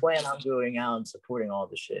we do plan on going out and supporting all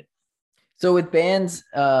the shit. So with bands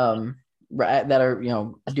that are, you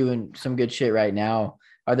know, doing some good shit right now,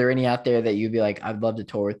 are there any out there that you'd be like, I'd love to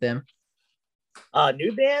tour with them?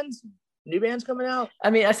 New bands coming out.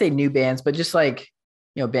 I mean, I say new bands, but just like,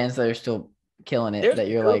 you know, bands that are still killing it. That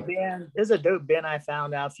you're like, there's a dope band I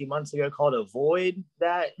found out a few months ago called Avoid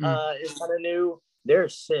that is kind of new. They're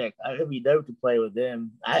sick. It'd be dope to play with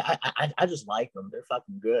them. I just like them. They're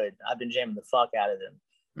fucking good. I've been jamming the fuck out of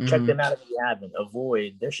them. Check them out if you haven't.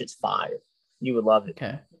 Avoid. Their shit's fire. You would love it.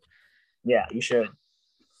 Okay. Yeah, you should.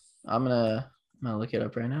 I'm gonna look it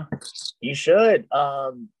up right now. You should.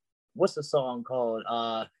 What's the song called?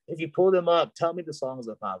 If you pull them up, tell me the songs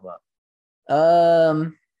that pop up.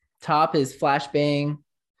 Top is Flashbang.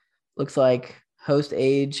 Looks like Host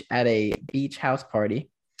Age at a beach house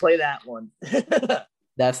party. Play that one.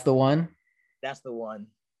 That's the one? That's the one.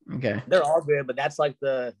 Okay. They're all good, but that's like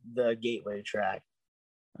the gateway track.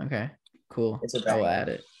 Okay, cool. It's a I'll add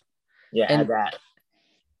it. Yeah, and add that.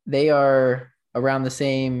 They are around the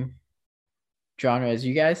same genre as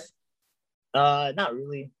you guys? Not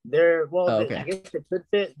really. They're okay. I guess they could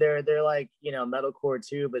fit. They're like, you know, metalcore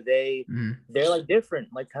too, but they're like different,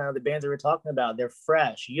 like kind of the bands that we're talking about. They're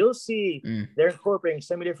fresh. You'll see they're incorporating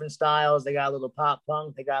so many different styles. They got a little pop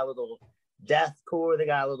punk, they got a little deathcore, they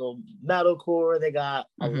got a little metalcore, they got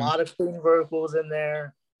a lot of clean vocals in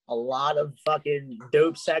there, a lot of fucking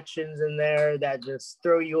dope sections in there that just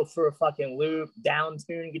throw you for a fucking loop. Down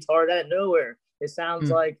tune guitars out of nowhere. It sounds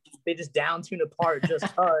like they just down tune a part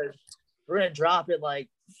just cause. We're gonna drop it like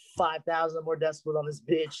 5,000 more decibels on this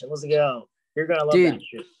bitch, and let's go. You're gonna love that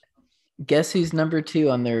shit. Guess who's number 2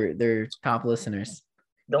 on their top listeners?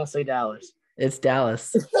 Don't say Dallas. It's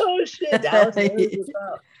Dallas. Oh shit, Dallas knows what's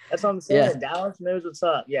up. That's what I'm saying. Yeah. Dallas knows what's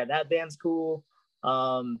up. Yeah, that band's cool.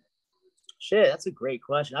 Shit, that's a great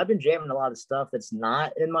question. I've been jamming a lot of stuff that's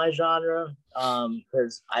not in my genre.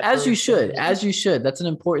 Because as you should. That's an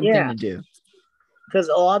important thing to do. Because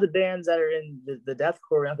a lot of the bands that are in the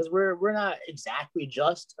deathcore round, because we're not exactly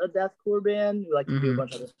just a deathcore band. We like to do a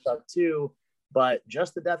bunch of other stuff too, but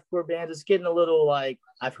just the deathcore bands, it's getting a little like,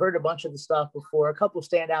 I've heard a bunch of the stuff before. A couple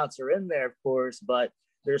standouts are in there, of course, but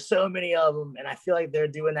there's so many of them, and I feel like they're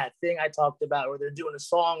doing that thing I talked about where they're doing a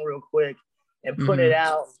song real quick and putting it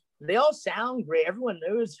out. They all sound great. Everyone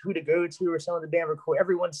knows who to go to or some of the band record.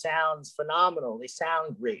 Everyone sounds phenomenal. They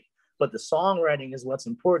sound great. But the songwriting is what's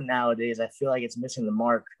important nowadays. I feel like it's missing the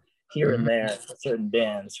mark here and there for certain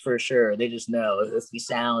bands, for sure. They just know if we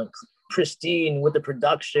sound pristine with the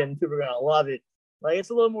production, people are going to love it. Like, it's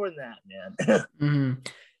a little more than that, man.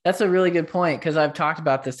 That's a really good point, because I've talked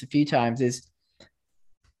about this a few times, is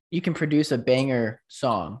you can produce a banger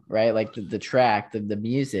song, right? Like the track, the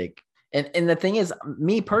music. And the thing is,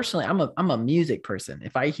 me personally, I'm a music person.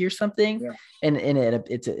 If I hear something and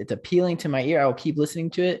it's appealing to my ear, I will keep listening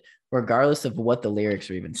to it, regardless of what the lyrics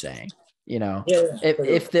are even saying. You know,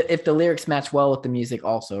 if the lyrics match well with the music,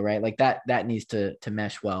 also, right? Like that needs to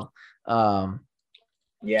mesh well. But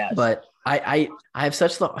I have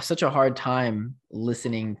such a hard time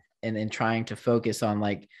listening and trying to focus on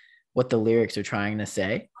like what the lyrics are trying to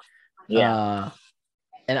say.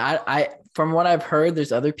 And I from what I've heard,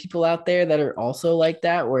 there's other people out there that are also like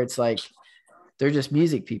that, where it's like they're just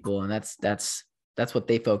music people, and that's what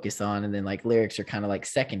they focus on, and then like lyrics are kind of like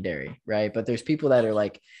secondary, right? But there's people that are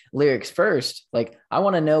like lyrics first. Like, I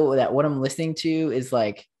want to know that what I'm listening to is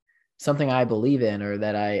like something I believe in, or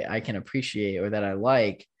that I can appreciate, or that I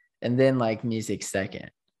like, and then like music second.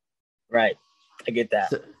 Right, I get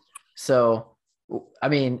that. So I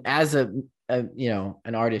mean, as a you know,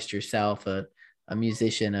 an artist yourself, a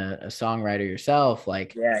musician, a songwriter yourself,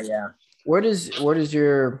 like where does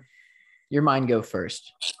your mind go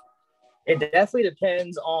first? It definitely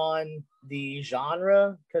depends on the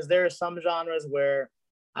genre, because there are some genres where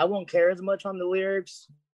I won't care as much on the lyrics.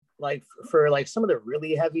 Like for like some of the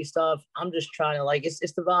really heavy stuff, I'm just trying to like, it's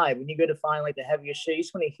the vibe. When you go to find like the heaviest shit, you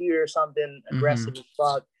just want to hear something aggressive as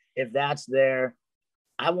fuck. If that's there,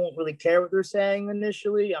 I won't really care what they're saying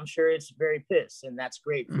initially. I'm sure it's very pissed, and that's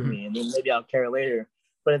great for me. And then maybe I'll care later.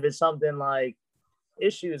 But if it's something like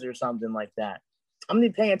Issues or something like that, I'm gonna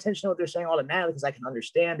be paying attention to what they're saying automatically, because I can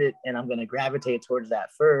understand it, and I'm gonna gravitate towards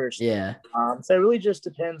that first. So it really just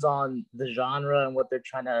depends on the genre and what they're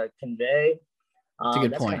trying to convey. That's a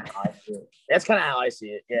good point. That's kind of how I see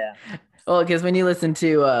it. Yeah. Well, because when you listen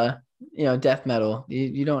to you know, death metal,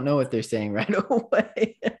 you don't know what they're saying right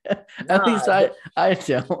away. At least I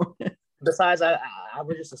don't. besides, I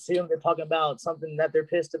would just assume they're talking about something that they're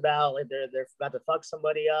pissed about, like they're about to fuck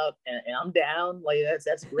somebody up, and I'm down. Like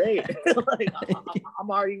that's great. Like I'm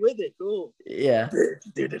already with it. Cool. Yeah.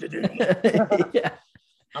 Yeah.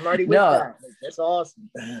 I'm already with that. Like, that's awesome.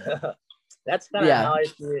 That's kind of how I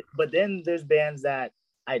see it. But then there's bands that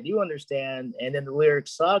I do understand, and then the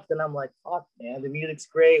lyrics suck, and I'm like, fuck, man, the music's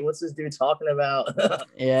great. What's this dude talking about?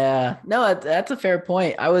 Yeah, no, that's a fair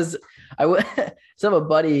point. I would so I have a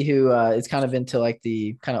buddy who is kind of into like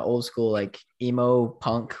the kind of old school like emo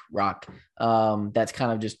punk rock. That's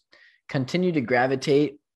kind of just continue to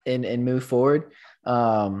gravitate and move forward.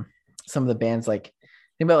 Some of the bands like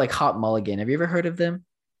think about like Hot Mulligan. Have you ever heard of them?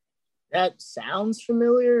 That sounds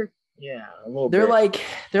familiar. Yeah, a little they're bit.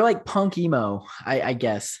 They're like punk emo, I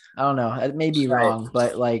guess. I don't know. It may be wrong,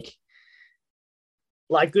 but like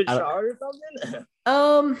Good Charlotte or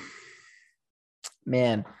something?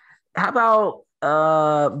 Man, how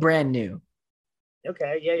about Brand New?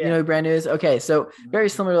 Okay, yeah. You know who Brand New is? Okay, so very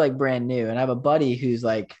similar to like Brand New. And I have a buddy who's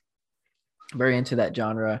like very into that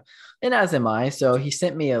genre, and as am I. So he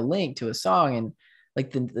sent me a link to a song, and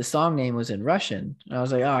like the song name was in Russian. And I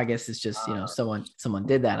was like, oh, I guess it's just, you know, someone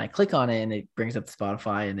did that. And I click on it and it brings up the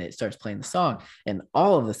Spotify and it starts playing the song. And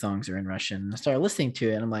all of the songs are in Russian. And I started listening to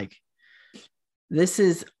it and I'm like, this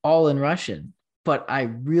is all in Russian, but I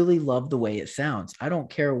really love the way it sounds. I don't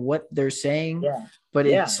care what they're saying, but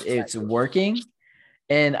it's working.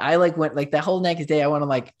 And I like went like that whole next day, I went on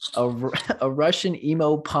like a Russian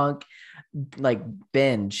emo punk like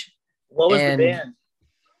binge. What was the band?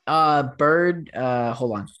 Bird,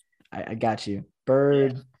 hold on. I got you.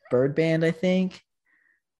 Bird Band, I think.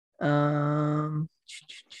 It's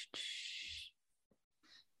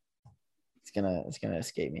gonna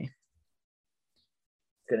escape me.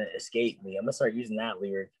 It's gonna escape me. I'm gonna start using that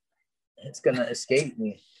lyric. It's gonna escape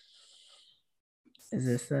me. Is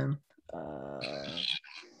this them? All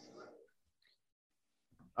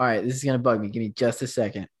right, this is gonna bug me. Give me just a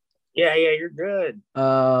second. Yeah, you're good.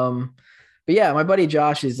 But yeah, my buddy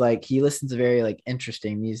Josh is like, he listens to very like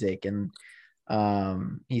interesting music, and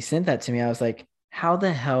he sent that to me. I was like, how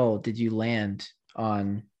the hell did you land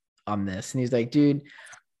on this? And he's like, dude,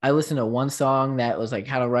 I listened to one song that was like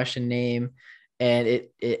had a Russian name, and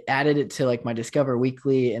it added it to like my Discover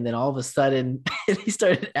Weekly, and then all of a sudden he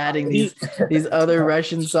started adding these other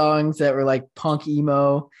Russian songs that were like punk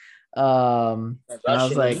emo. And I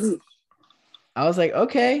was like,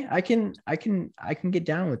 okay, I can get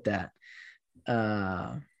down with that.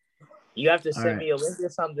 You have to send me a link or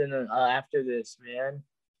something after this, man.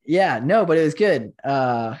 Yeah, no, but it was good.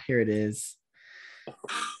 Here it is.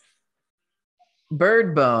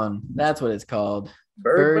 Bird Bone. That's what it's called.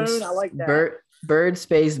 Bird Bone? I like that. Bird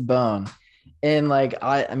space bone. And like,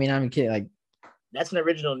 I mean, I'm kidding. Like, that's an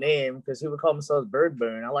original name because who would call themselves Bird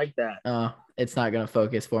Bone? I like that. It's not going to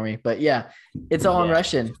focus for me, but yeah, it's all in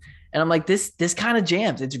Russian. And I'm like, this kind of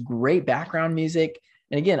jams. It's great background music.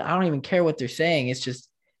 And again, I don't even care what they're saying. It's just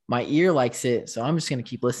my ear likes it. So I'm just going to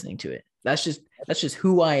keep listening to it. That's just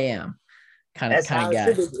who I am. Kind of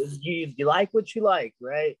guy. You like what you like,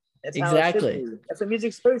 right? That's exactly. That's what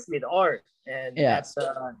music's supposed to be, the art. And that's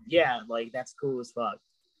like that's cool as fuck.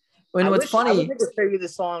 When what's funny, I wish I could show you the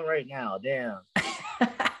song right now. Damn.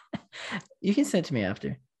 You can send it to me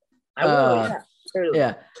after. I will. Totally.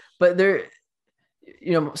 Yeah, but there,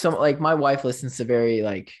 you know, some like my wife listens to very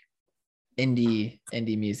like indie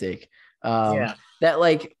music. That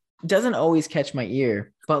like doesn't always catch my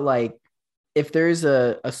ear, but like if there's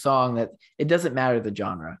a song that it doesn't matter the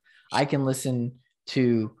genre, I can listen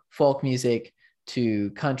to folk music, to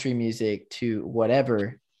country music, to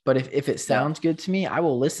whatever. But if it sounds good to me, I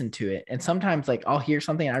will listen to it. And sometimes like I'll hear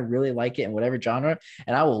something and I really like it in whatever genre,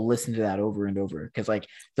 and I will listen to that over and over. Cause like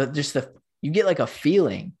you get like a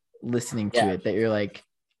feeling listening to it that you're like,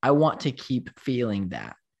 I want to keep feeling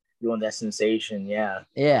that. You want that sensation. Yeah.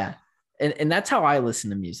 Yeah. And that's how I listen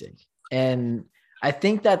to music. And I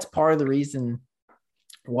think that's part of the reason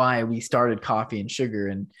why we started Coffee and Sugar.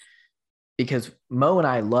 And because Mo and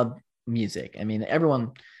I love music. I mean,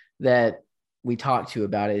 everyone that we talk to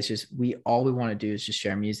about it, it's just, all we want to do is just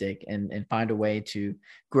share music and find a way to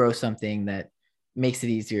grow something that makes it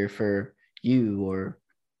easier for you or,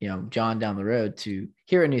 you know, John down the road to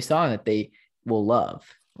hear a new song that they will love.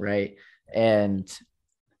 Right. And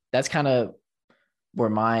that's kind of where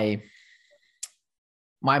my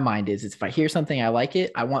mind is. It's if I hear something, I like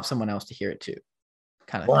it, I want someone else to hear it too.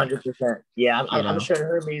 Kind of 100%. Yeah, I'm sure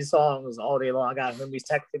Hermes songs all day long. I got Hermes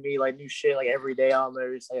texting me like new shit like every day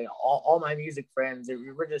almost. Like all my music friends,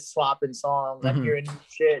 we're just swapping songs. I'm hearing new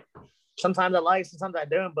shit. Sometimes I like, sometimes I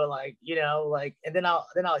don't. But like, you know, like, and then I'll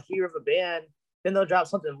hear of a band then they'll drop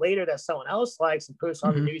something later that someone else likes and post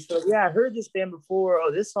on the news. So yeah, I heard this band before.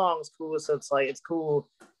 Oh, this song's cool. So it's like, it's cool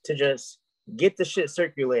to just get the shit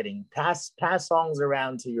circulating, pass songs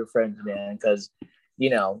around to your friends, man. Cause you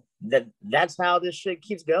know, that's how this shit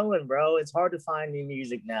keeps going, bro. It's hard to find new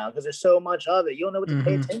music now because there's so much of it. You don't know what to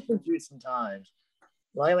pay attention to sometimes.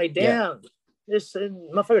 Like damn, this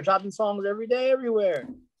motherfucker dropping songs every day, everywhere.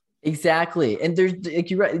 Exactly. And there's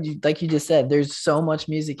like you just said, there's so much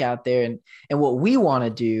music out there. And what we want to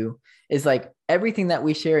do is like everything that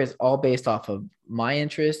we share is all based off of my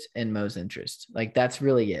interest and Mo's interest. Like that's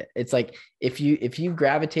really it. It's like if you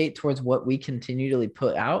gravitate towards what we continually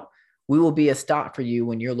put out, we will be a stop for you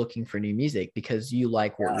when you're looking for new music because you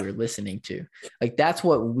like what we're listening to. Like that's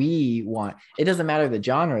what we want. It doesn't matter the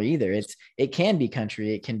genre either. It can be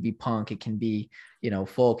country, it can be punk, it can be,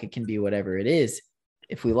 folk, it can be whatever it is.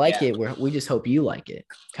 If we like it, we just hope you like it,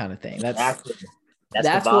 kind of thing.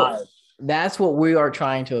 That's what we are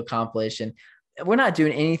trying to accomplish. And we're not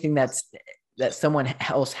doing anything that someone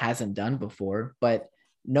else hasn't done before, but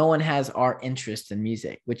no one has our interest in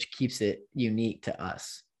music, which keeps it unique to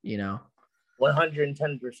us.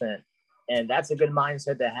 110%. And that's a good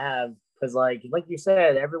mindset to have because like you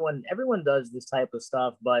said, everyone does this type of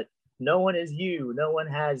stuff, but no one is you. No one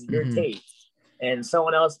has your taste. And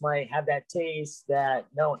someone else might have that taste that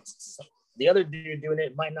the other dude doing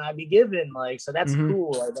it might not be given. Like, so that's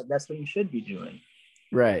cool. Like, that's what you should be doing.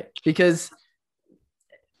 Right. Because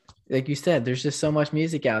like you said, there's just so much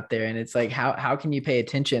music out there and it's like, how can you pay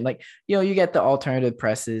attention? Like, you get the alternative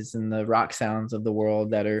presses and the rock sounds of the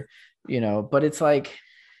world that are, but it's like,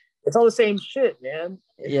 it's all the same shit, man.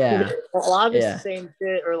 Yeah. A lot of it's the same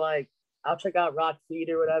shit, or like, I'll check out Rock Feed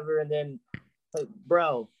or whatever. And then like,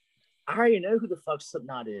 bro, I already know who the fuck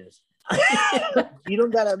Slipknot is. You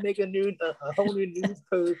don't gotta make a whole new news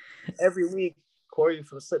post every week. Corey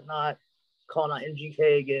from Slipknot calling out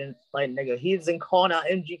MGK again. Like, nigga, he's been calling out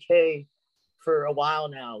MGK for a while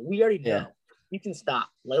now. We already know. Yeah. You can stop.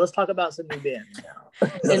 Like, let's talk about some new bands now.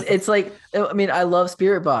 And it's like, I mean, I love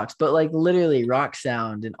Spiritbox, but like literally Rock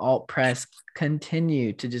Sound and Alt Press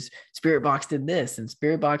continue to just, Spiritbox did this and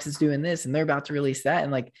Spiritbox is doing this and they're about to release that.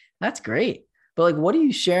 And like, that's great. But like, what are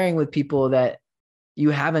you sharing with people that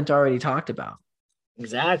you haven't already talked about?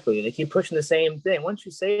 Exactly. They keep pushing the same thing. Once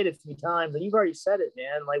you say it a few times, and you've already said it,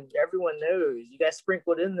 man, like everyone knows. You guys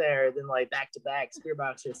sprinkled in there, then like back to back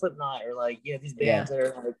Spiritbox or Slipknot or like, these bands that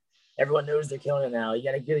are like, everyone knows they're killing it now. You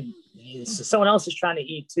got to get it. Someone else is trying to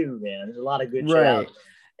eat too, man. There's a lot of good shit out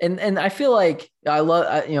there. And I feel like I love,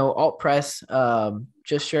 Alt Press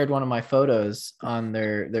just shared one of my photos on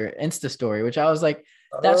their Insta story, which I was like,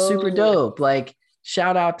 that's super dope. Like,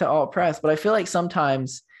 shout out to Alt Press. But I feel like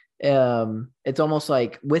sometimes it's almost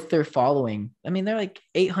like with their following, I mean, they're like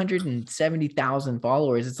 870,000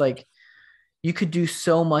 followers. It's like, you could do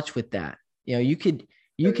so much with that. You could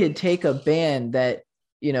take a band that,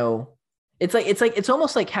 it's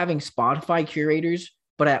almost like having Spotify curators,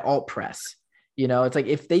 but at Alt Press. It's like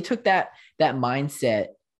if they took that mindset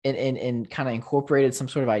and kind of incorporated some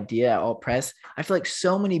sort of idea at Alt Press, I feel like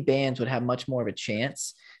so many bands would have much more of a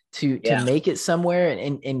chance to make it somewhere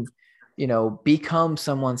and become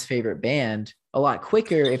someone's favorite band a lot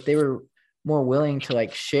quicker if they were more willing to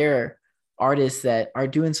like share artists that are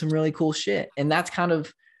doing some really cool shit. And that's kind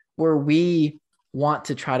of where we want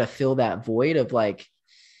to try to fill that void of like,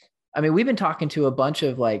 I mean, we've been talking to a bunch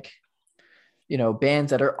of like,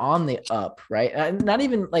 bands that are on the up, right? Not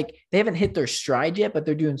even like they haven't hit their stride yet, but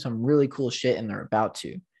they're doing some really cool shit and they're about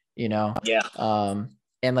to, Yeah.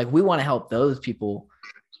 And like, we want to help those people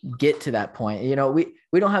get to that point.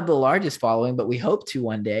 We don't have the largest following, but we hope to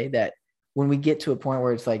one day that when we get to a point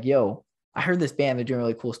where it's like, yo, I heard this band, they're doing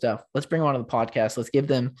really cool stuff. Let's bring them onto the podcast. Let's give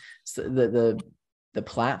them the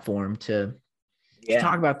platform to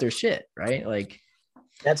talk about their shit. Right. Like,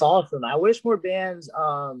 that's awesome. I wish more bands,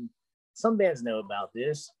 some bands know about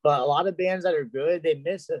this, but a lot of bands that are good, they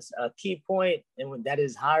miss a key point, and that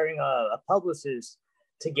is hiring a publicist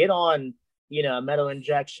to get on, Metal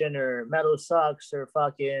Injection or Metal Sucks or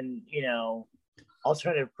fucking,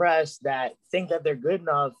 alternative press that think that they're good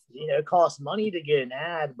enough. It costs money to get an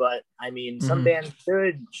ad, but I mean, some bands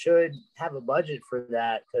should have a budget for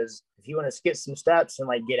that, because if you want to skip some steps and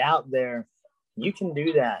like get out there, you can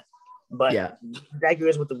do that. But that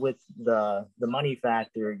goes with the money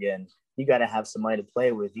factor again. You got to have some money to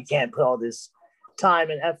play with. You can't put all this time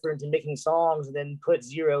and effort into making songs and then put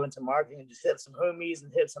zero into marketing and just hit some homies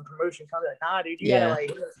and hit some promotion content. Nah, dude, you gotta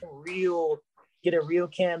like get a real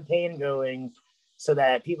campaign going so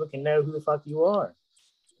that people can know who the fuck you are.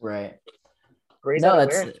 Right.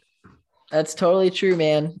 That's totally true,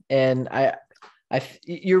 man. And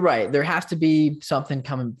you're right. There has to be something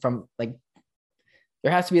coming from like,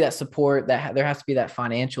 there has to be that support, that there has to be that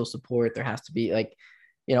financial support. There has to be like,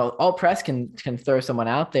 Alt Press can throw someone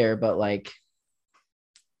out there, but like,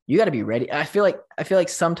 you got to be ready. I feel like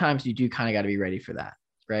sometimes you do kind of got to be ready for that,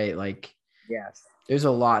 right? Like, yes, there's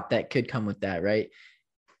a lot that could come with that, right?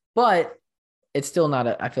 But it's still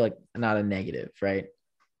I feel like not a negative, right?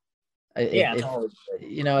 Yeah,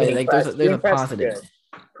 like there's a positive.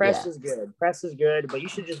 Press is good. Press is good, but you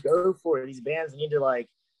should just go for it. These bands need to like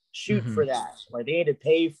shoot for that. Like they need to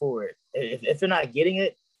pay for it. If they're not getting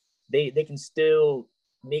it, they can still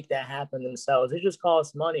make that happen themselves. It just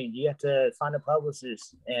costs money. You have to find a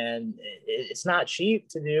publicist, and it's not cheap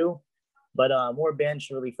to do. But more bands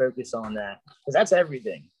should really focus on that, because that's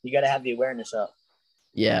everything. You got to have the awareness up.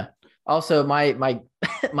 Yeah. Also, my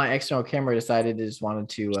my external camera decided it just wanted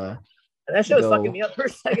to. And that shit was fucking me up for a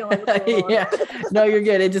second. Like, what's going on? Yeah. No, you're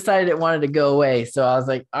good. It decided it wanted to go away, so I was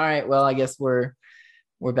like, all right, well, I guess we're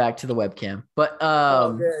back to the webcam. But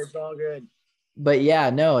it's all good. But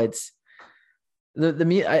yeah, no, it's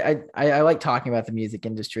I like talking about the music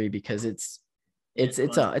industry because it's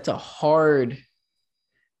a hard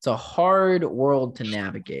world to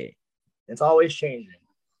navigate. It's always changing.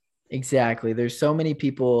 Exactly. There's so many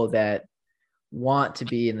people that want to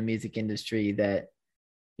be in the music industry that,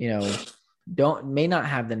 may not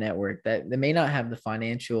have the network, that they may not have the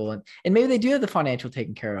financial, and maybe they do have the financial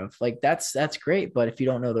taken care of. Like that's great. But if you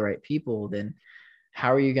don't know the right people, then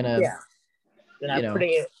how are you going to, They're not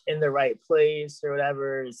putting it in the right place or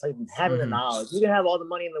whatever. It's like having the knowledge. You can have all the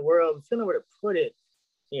money in the world, if you don't know where to put it,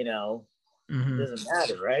 it doesn't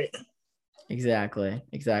matter, right? Exactly.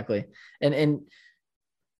 And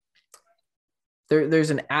there's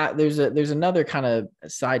another kind of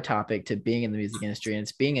side topic to being in the music industry, and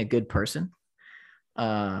it's being a good person.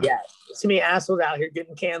 See me assholes out here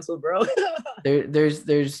getting canceled, bro.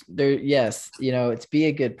 Yes, it's be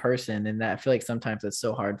a good person, and that I feel like sometimes it's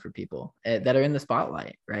so hard for people that are in the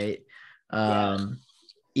spotlight, right?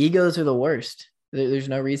 Egos are the worst. There's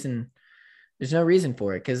no reason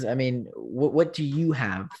for it, because I mean, what do you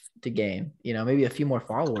have to gain? Maybe a few more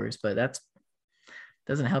followers, but that's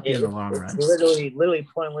doesn't help you in the long run. It's literally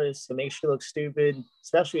pointless to make sure look stupid,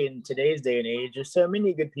 especially in today's day and age. There's so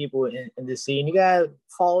many good people in the scene. You gotta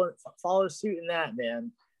follow suit in that,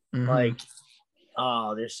 man. Like,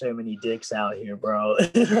 there's so many dicks out here, bro.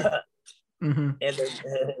 And there's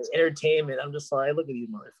entertainment. I'm just like, look at these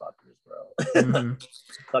motherfuckers, bro.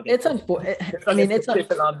 It's unfortunate. I mean, it's on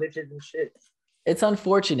bitches and shit. It's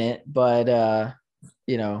unfortunate, but the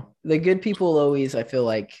good people always, I feel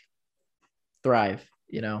like, thrive.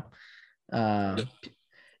 The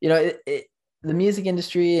music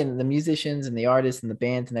industry and the musicians and the artists and the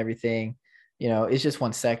bands and everything, it's just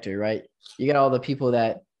one sector, right? You got all the people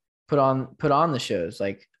that put on the shows,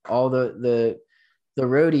 like all the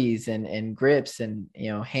roadies and grips and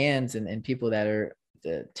hands and people that are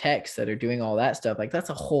the techs that are doing all that stuff. Like that's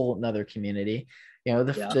a whole nother community.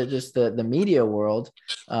 The media world,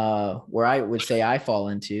 where I would say I fall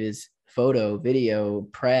into is photo, video,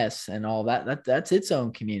 press, and all that's its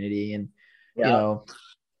own community. And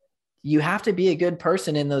you have to be a good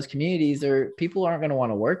person in those communities, or people aren't going to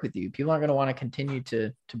want to work with you. People aren't going to want to continue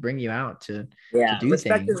to bring you out to do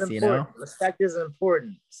respect things. Respect is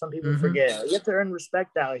important. Some people forget. You have to earn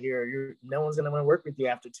respect out here. No one's going to want to work with you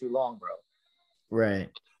after too long, bro. Right.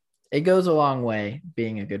 It goes a long way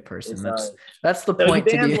being a good person. That's the point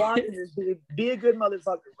to be a good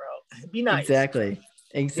motherfucker, bro. Be nice.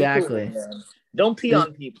 Exactly. Cool, don't pee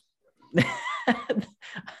on people.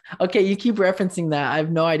 Okay, you keep referencing that. I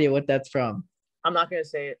have no idea what that's from. I'm not gonna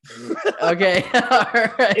say it. Okay. All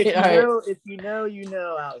right. If you know, you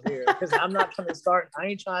know out here. Because I'm not trying to start. I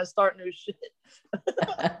ain't trying to start new shit.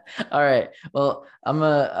 All right. Well, I'm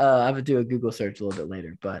gonna do a Google search a little bit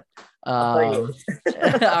later, but all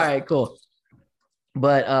right, cool.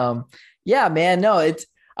 But yeah, man, no,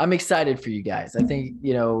 I'm excited for you guys. I think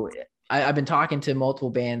I've been talking to multiple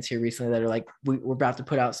bands here recently that are like, we're about to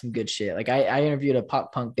put out some good shit. Like I interviewed a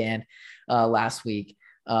pop punk band last week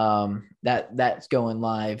that's going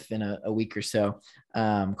live in a week or so,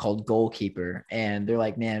 called Goalkeeper. And they're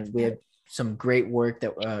like, man, we have some great work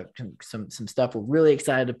that some stuff we're really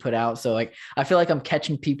excited to put out. So like, I feel like I'm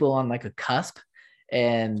catching people on like a cusp,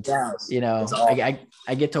 and I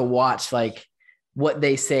get to watch like what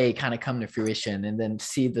they say kind of come to fruition, and then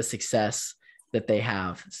see the success that they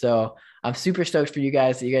have. So I'm super stoked for you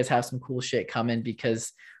guys that you guys have some cool shit coming,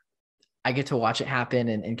 because I get to watch it happen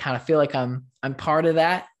and kind of feel like I'm part of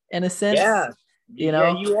that in a sense. Yeah,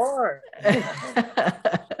 you are.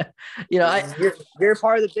 you're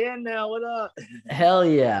part of the band now. What up? Hell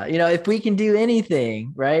yeah. If we can do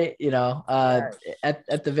anything, right,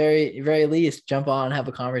 at the very, very least, jump on and have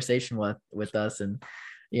a conversation with us. And,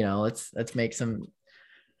 let's make some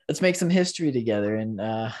history together. And,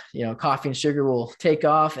 Coffee and Sugar will take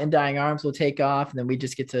off, and Dying Arms will take off. And then we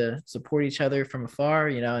just get to support each other from afar,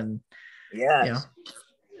 and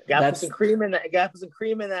Got some cream in that. Got some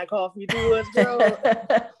cream in that coffee too. Let's go.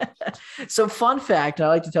 So, fun fact, I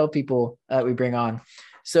like to tell people we bring on.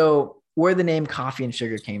 So, where the name Coffee and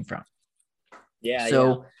Sugar came from. Yeah.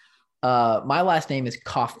 So, my last name is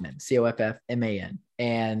Coffman, Coffman.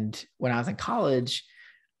 And when I was in college,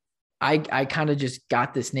 I kind of just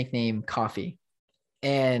got this nickname Coffee.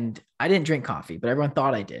 And I didn't drink coffee, but everyone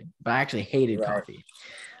thought I did. But I actually hated coffee.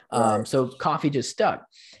 So Coffee just stuck.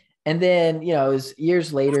 And then, it was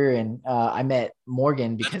years later, and I met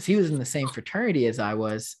Morgan because he was in the same fraternity as I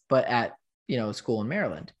was, but at, school in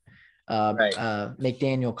Maryland,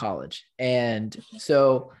 McDaniel College. And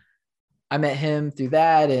so I met him through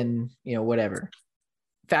that, and, whatever.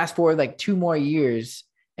 Fast forward like 2 more years,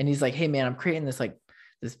 and he's like, hey, man, I'm creating this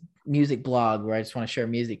music blog where I just want to share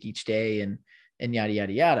music each day and yada,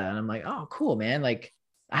 yada, yada. And I'm like, oh, cool, man. Like,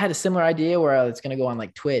 I had a similar idea where I was going to go on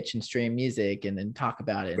like Twitch and stream music and then talk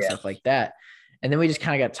about it and stuff like that. And then we just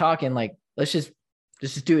kind of got talking, like, let's just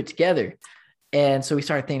do it together. And so we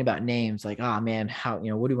started thinking about names, like, oh man, how,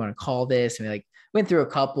 what do we want to call this? And we went through a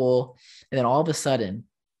couple, and then all of a sudden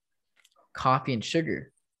Coffee and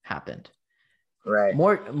Sugar happened. Right.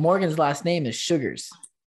 Morgan's last name is Sugars.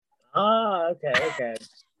 Oh, okay.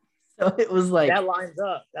 So it was like, that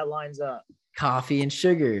lines up. Coffee and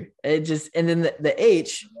Sugar. It just, and then the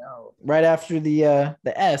H right after the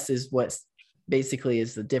S is what basically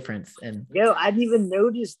is the difference. And I didn't even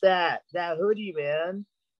notice that hoodie, man.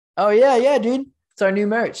 Oh yeah, dude. It's our new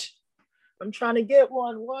merch. I'm trying to get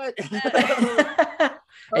one. What? Hey,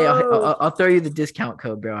 I'll throw you the discount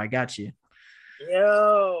code, bro. I got you.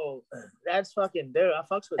 Yo, that's fucking dope. I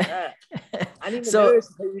fucks with that. I didn't even notice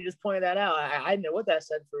until you just pointed that out. I didn't know what that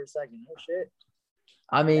said for a second. Oh shit.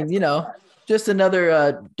 I mean, just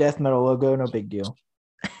another death metal logo, no big deal.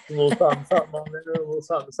 A little something on there, a little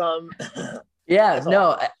something. Yeah,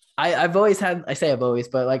 no, I've always had, I say I've always,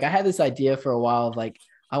 but like I had this idea for a while of like,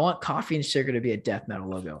 I want Coffee and Sugar to be a death metal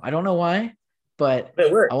logo. I don't know why, but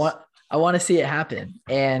it works. I want to see it happen.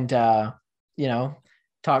 And,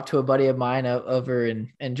 talked to a buddy of mine over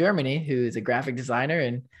in Germany who is a graphic designer,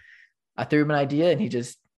 and I threw him an idea, and he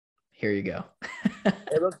just, here you go.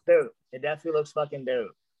 It looks dope. It definitely looks fucking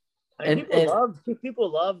dope. I mean,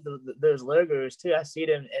 people love those logos too. I see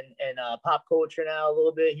them in pop culture now a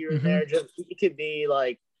little bit here and there. Just it could be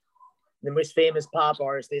like the most famous pop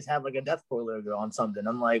artists. They just have like a deathcore logo on something.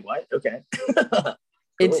 I'm like, what? Okay. Cool.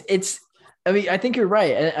 It's. I mean, I think you're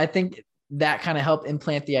right, and I think that kind of helped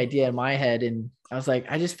implant the idea in my head. And I was like,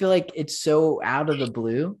 I just feel like it's so out of the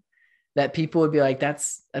blue that people would be like,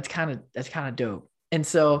 that's kind of dope. And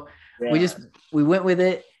so we went with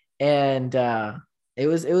it. And it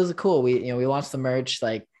was cool. We launched the merch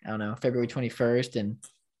like, I don't know, February 21st. And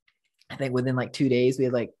I think within like 2 days we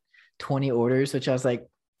had like 20 orders, which I was like,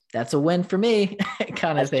 that's a win for me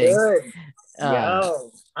kind of thing. Good.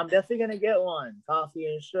 Yo, I'm definitely going to get one. Coffee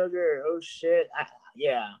and Sugar. Oh shit.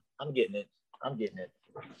 I'm getting it.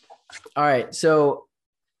 All right. So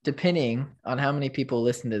depending on how many people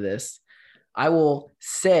listen to this, I will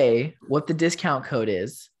say what the discount code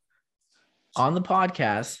is on the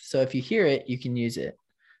podcast. So if you hear it, you can use it,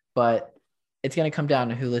 but it's going to come down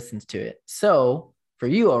to who listens to it. So for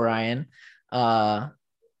you, Orion, the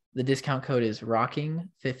discount code is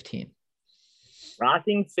Rocking15.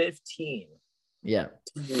 Rocking15. Yeah.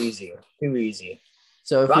 Too easy.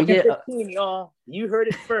 So if Rocking we get 15, y'all, you heard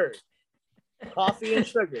it first. Coffee and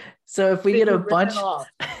Sugar. So if we get a bunch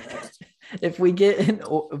if we get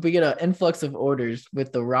an influx of orders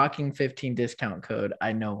with the Rocking15 discount code,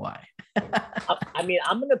 I know why. I mean,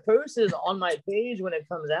 I'm gonna post this on my page when it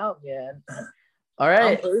comes out, man. All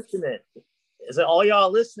right. I'm posting it. So all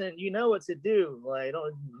y'all listening, you know what to do. Like,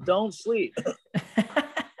 don't sleep.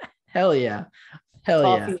 Hell yeah.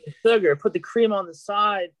 Coffee and Sugar. Put the cream on the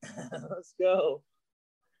side. Let's go.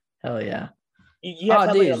 Hell yeah. You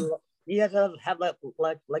have to have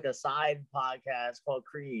like a side podcast called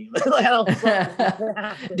Cream.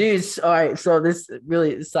 Dude, all right. So this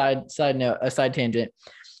really side note, a side tangent.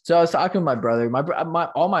 So I was talking with my brother.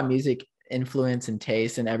 All my music influence and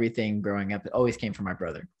taste and everything growing up always came from my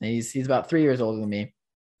brother. And he's about 3 years older than me.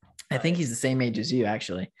 I think he's the same age as you,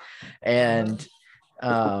 actually. And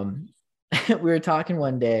we were talking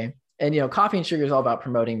one day, and Coffee and Sugar is all about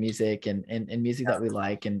promoting music and music that we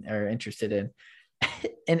like and are interested in.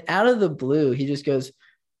 And out of the blue, he just goes,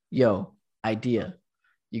 yo, idea.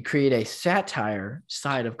 You create a satire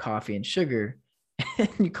side of Coffee and Sugar, and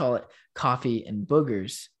you call it Coffee and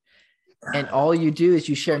Boogers. And all you do is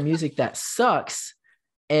you share music that sucks.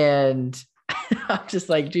 And I'm just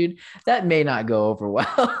like, dude, that may not go over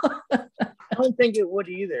well. I don't think it would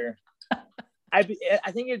either. I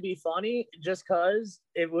think it'd be funny just because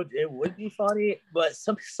it would be funny, but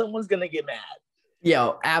someone's gonna get mad.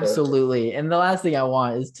 Yo, absolutely. And the last thing I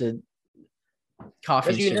want is to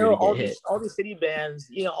Coffee and Sugar to get hit. All these shitty bands,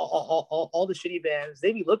 all the shitty bands,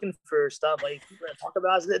 they be looking for stuff like people gonna talk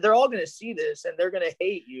about. They're all gonna see this and they're gonna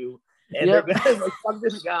hate you, and they're gonna like, fuck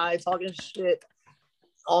this guy talking shit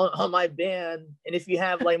on my band. And if you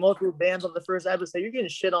have like multiple bands on the first episode, you're getting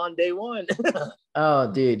shit on day one.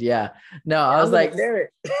 Oh, dude, yeah. No, I was like,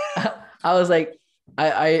 I was like,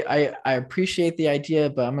 I appreciate the idea,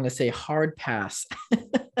 but I'm gonna say hard pass.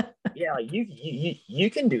 Yeah, you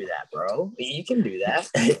can do that, bro. You can do that.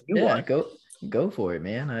 Go for it,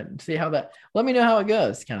 man. See how that. Let me know how it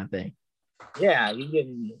goes, kind of thing. Yeah, you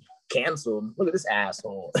getting canceled. Look at this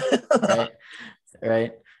asshole.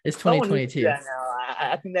 Right. It's 2022.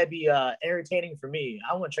 I think that'd be entertaining for me.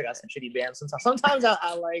 I want to check out some shitty bands. Sometimes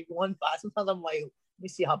I like one. Sometimes I'm like, let me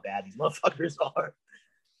see how bad these motherfuckers are.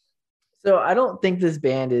 So I don't think this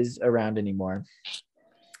band is around anymore,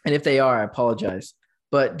 and if they are, I apologize.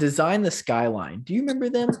 But Design the Skyline. Do you remember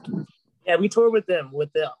them? Yeah, we toured with them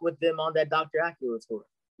on that Dr. Acula tour.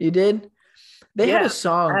 You did? They had a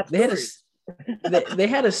song. They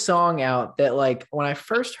had a song out that, like, when I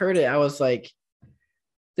first heard it, I was like,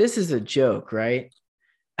 this is a joke, right?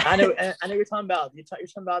 I know you're talking about. You're talking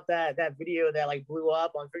about that video that like blew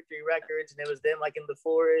up on Victory Records, and it was them like in the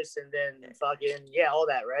forest, and then fucking all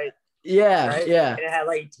that, right? Yeah, right? Yeah. And it had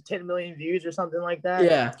like 10 million views or something like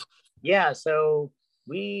that. Yeah. So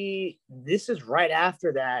this is right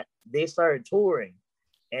after that they started touring,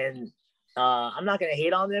 and I'm not gonna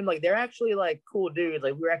hate on them. Like, they're actually like cool dudes.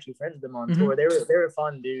 Like, we were actually friends with them on tour. They were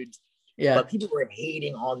fun dudes. Yeah. But people were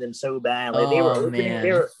hating on them so bad. Like, they were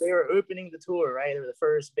opening the tour, right? They were the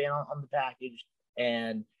first band on the package,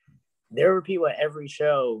 and there were people at every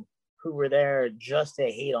show who were there just to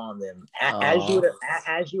hate on them. As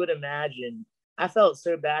you would imagine. I felt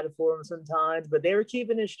so bad for them sometimes, but they were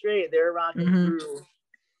keeping it straight. They were rocking through.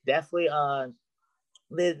 Definitely,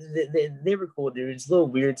 they were cool dudes. A little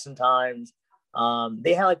weird sometimes.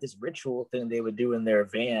 They had like this ritual thing they would do in their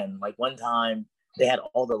van. Like, one time they had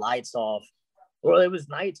all the lights off. Well, it was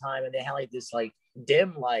nighttime, and they had like this like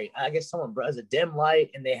dim light. I guess someone brought us a dim light,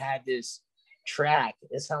 and they had this track.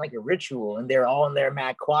 It sounded like a ritual, and they're all in there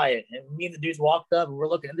mad quiet. And me and the dudes walked up, and we're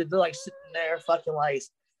looking, and they're like sitting there, fucking like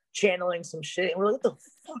channeling some shit. And we're like, what the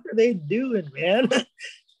fuck are they doing, man?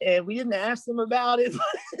 And we didn't ask them about it,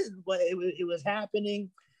 but it was happening.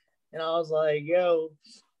 And I was like, yo,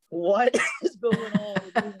 what is going on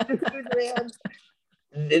with these dudes, man?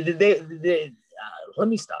 Let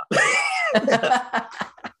me stop. I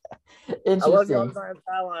love y'all,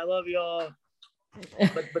 I love y'all.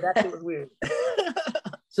 But that shit was weird.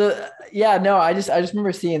 So yeah, no, I just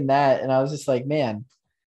remember seeing that, and I was just like, man,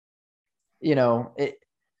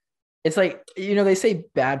 it's like, they say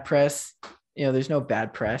bad press, there's no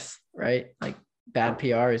bad press, right? Like, bad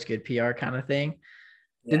PR is good PR kind of thing.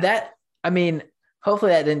 Yeah. Did that,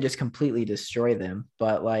 hopefully that didn't just completely destroy them,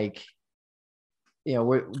 but like,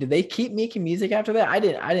 did they keep making music after that? I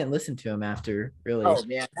didn't listen to them after, really. Oh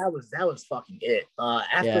man, that was fucking it.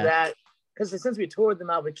 After that, because since we toured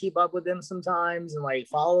them, I would keep up with them sometimes and like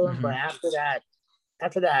follow them. But after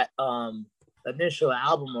that initial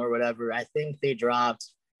album or whatever, I think they dropped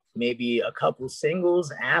maybe a couple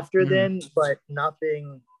singles after then, but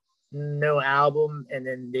no album, and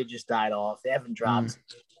then they just died off. They haven't dropped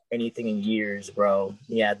anything in years, bro.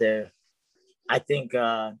 Yeah, I think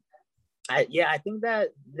that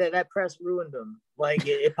press ruined them. Like,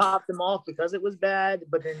 it popped them off because it was bad,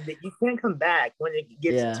 but then you can't come back when it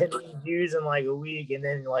gets 10 million views in like a week, and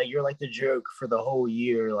then like you're like the joke for the whole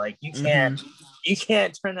year. Like, you can't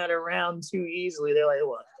turn that around too easily. They're like,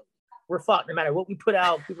 what? We're fucked. No matter what we put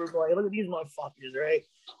out, people are like, look at these motherfuckers, right?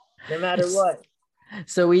 No matter what.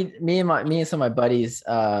 So me and some of my buddies,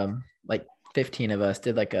 like 15 of us,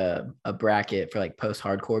 did like a bracket for like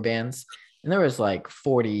post-hardcore bands, and there was like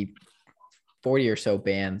 40 or so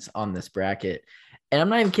bands on this bracket. And I'm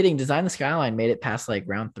not even kidding. Design the Skyline made it past like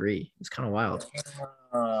round 3. It's kind of wild.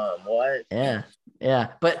 What? Yeah.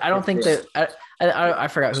 But I don't think that I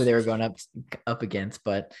forgot who they were going up against,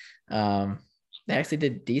 but they actually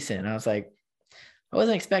did decent. And I was like, I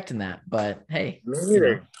wasn't expecting that, but hey. Me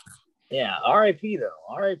neither. Yeah. RIP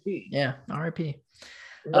though. RIP. Yeah. RIP.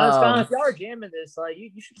 That's fine. If y'all are jamming this, like you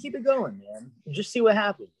should keep it going, man. Just see what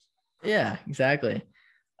happens. Yeah, exactly.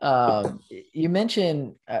 You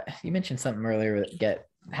mentioned something earlier that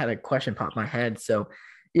had a question pop in my head. So,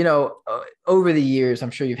 over the years,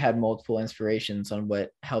 I'm sure you've had multiple inspirations on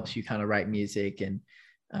what helps you kind of write music and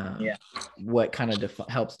what kind of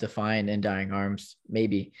helps define In Dying Arms,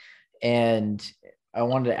 maybe. And I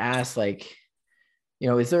wanted to ask, like,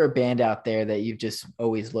 is there a band out there that you've just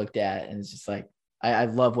always looked at and it's just like, I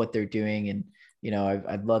love what they're doing, and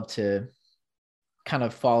I'd love to kind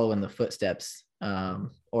of follow in the footsteps,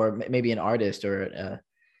 or maybe an artist or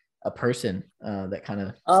a person that kind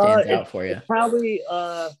of stands out for you? Probably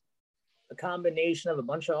a combination of a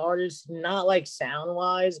bunch of artists, not like sound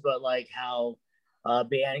wise, but like how a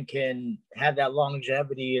band can have that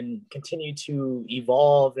longevity and continue to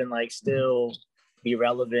evolve and like still be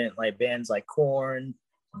relevant. Like bands like Korn,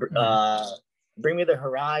 Bring Me the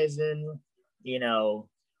Horizon,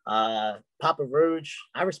 Papa Roach.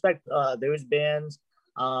 I respect those bands.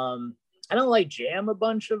 I don't like jam a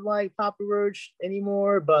bunch of like Papa Roach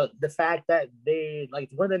anymore, but the fact that they like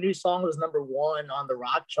one of the new songs was #1 on the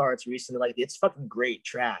rock charts recently, like it's fucking great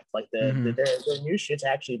track. Like their new shit's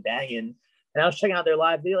actually banging. And I was checking out their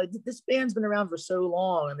live video. Like this band's been around for so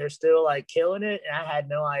long and they're still like killing it. And I had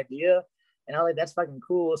no idea. And I was like, that's fucking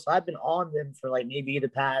cool. So I've been on them for like maybe the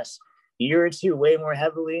past year or two, way more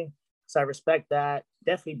heavily. So I respect that.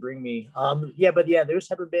 Definitely Bring Me. There's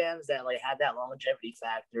type of bands that like have that longevity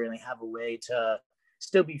factor and they have a way to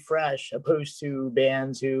still be fresh, opposed to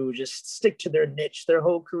bands who just stick to their niche their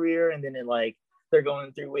whole career and then they're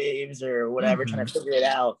going through waves or whatever, trying to figure it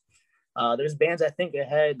out. There's bands I think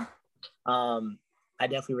ahead. I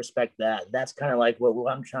definitely respect that. That's kind of like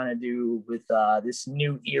what I'm trying to do with this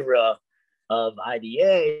new era of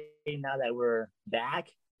IDA. Now that we're back,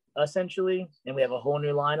 essentially, and we have a whole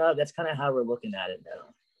new lineup. That's kind of how we're looking at it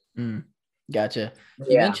now. Gotcha.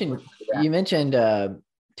 You mentioned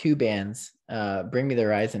two bands, Bring Me the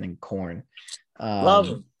Horizon and Korn. Love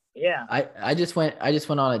them. Yeah. I just went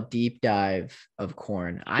on a deep dive of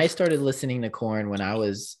Korn. I started listening to Korn when I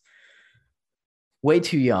was way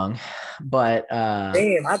too young, but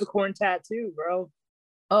damn, I have a Korn tattoo, bro.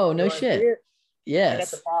 Oh, no shit.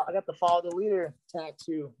 Yes. I got the Follow the Leader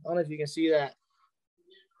tattoo. I don't know if you can see that.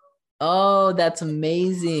 Oh, that's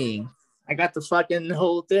amazing. I got the fucking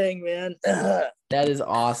whole thing, man. That is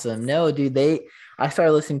awesome. No, dude, I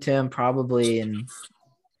started listening to him probably in,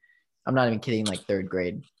 I'm not even kidding, like 3rd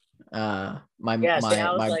grade. I was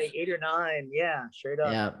like 8 or 9. Yeah, straight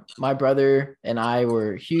up. Yeah, my brother and I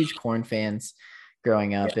were huge Korn fans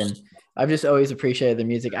growing up, and I've just always appreciated the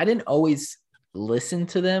music. I didn't always listen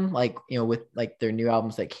to them, like, with like their new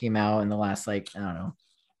albums that came out in the last, like, I don't know,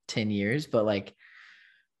 10 years, but like,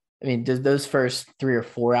 I mean, does those first 3 or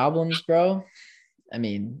 4 albums, bro? I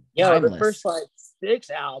mean, the first like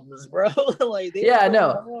 6 albums, bro. Like,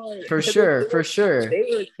 for sure. They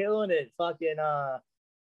were killing it. Fucking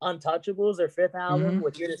Untouchables, their 5th album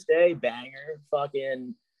with Here to Stay, banger.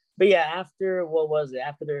 Fucking, but yeah, after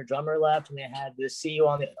after their drummer left and they had the See You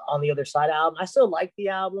on the Other Side album, I still liked the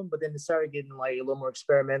album, but then it started getting like a little more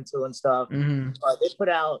experimental and stuff. They put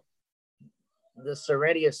out The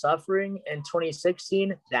Serenity of Suffering in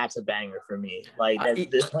 2016. That's a banger for me. Like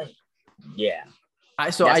yeah. I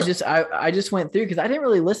just went through because I didn't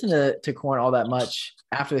really listen to Korn all that much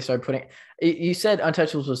after they started putting. You said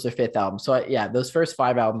Untouchables was their 5th album, so those first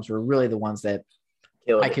 5 albums were really the ones that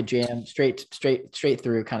I could jam straight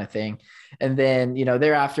through, kind of thing. And then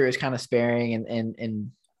thereafter is kind of sparing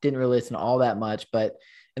and didn't really listen all that much. But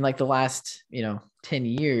in like the last 10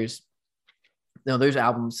 years. No, there's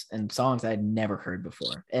albums and songs I had never heard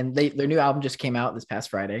before, and their new album just came out this past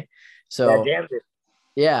Friday. So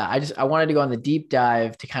I wanted to go on the deep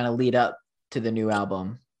dive to kind of lead up to the new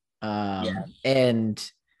album,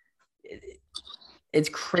 and it's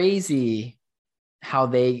crazy how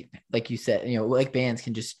they, like you said, like bands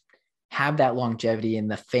can just have that longevity in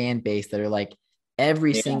the fan base that are like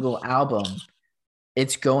every single album,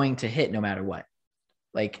 it's going to hit no matter what.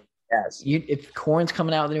 Like. Yes. If Korn's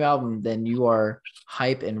coming out with a new album, then you are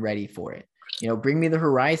hype and ready for it. Bring Me the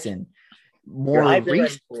Horizon, more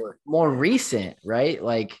recent, right?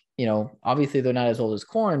 Like, obviously they're not as old as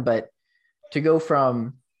Korn, but to go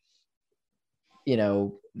from,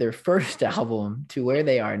 their first album to where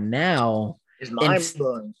they are now is mind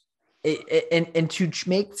blowing. And to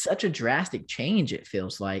make such a drastic change, it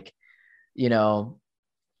feels like,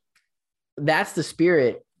 that's the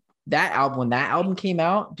spirit. That album, when that album came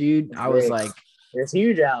out, dude, I was like, it's a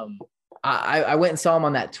huge album. I went and saw him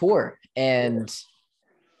on that tour, and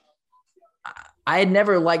I had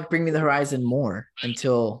never liked Bring Me the Horizon more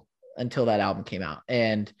until until that album came out.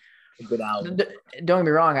 And good album. Don't get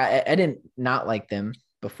me wrong, I didn't not like them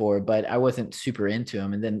before, but I wasn't super into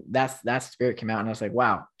them. And then That's Spirit came out, and I was like,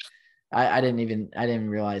 wow, I didn't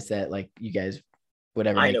realize that like you guys would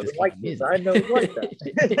ever make this kind of music. I know like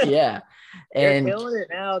that. Yeah, and they're killing it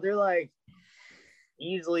now. They're like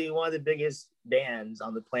easily one of the biggest bands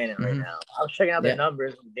on the planet right now. I was checking out their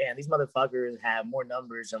numbers. Damn, these motherfuckers have more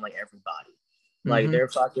numbers than like everybody. Like they're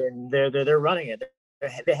fucking, they're running it.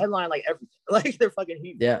 They headline like everything. Like they're fucking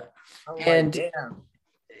huge. Yeah, and like, damn.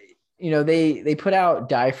 You know, they put out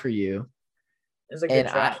 "Die for You," it's a good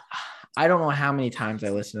track. I don't know how many times I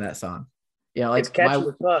listened to that song. You know, like it's catchy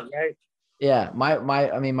as fuck, right? Yeah, my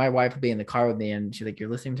wife would be in the car with me, and she's like, "You're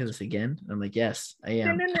listening to this again?" And I'm like, "Yes, I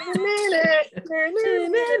am."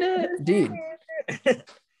 Dude,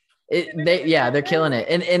 they're killing it,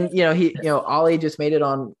 and Ollie just made it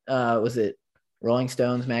on was it Rolling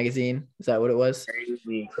Stones magazine? Is that what it was?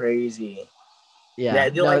 Crazy. Yeah,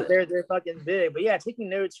 they're fucking big, but yeah, taking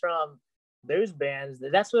notes from those bands.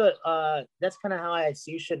 That's kind of how I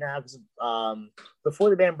see shit now. Because before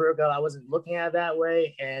the band broke up, I wasn't looking at it that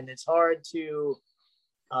way, and it's hard to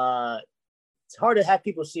have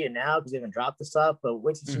people see it now because they haven't dropped the stuff. But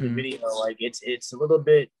once you see the video, like it's a little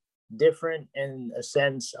bit different in a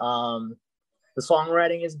sense. The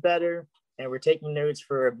songwriting is better, and we're taking notes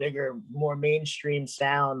for a bigger, more mainstream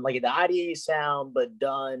sound, like the IDA sound, but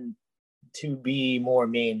done to be more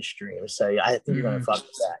mainstream. So I think you're gonna fuck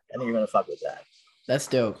with that. That's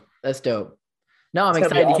dope. No, I'm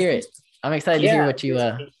excited to hear it. I'm excited to hear what you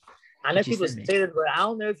I know people say that, but I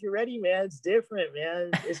don't know if you're ready, man. It's different,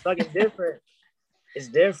 man. It's fucking different. It's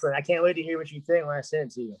different. I can't wait to hear what you think when I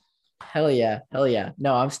send it to you. Hell yeah.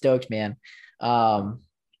 No, I'm stoked, man. Man,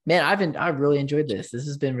 I've really enjoyed this. This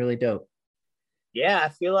has been really dope. Yeah, I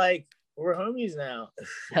feel like we're homies now.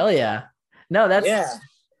 Hell yeah. No,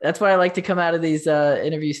 that's why I like to come out of these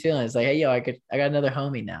interviews feeling. It's like, hey, yo, I got another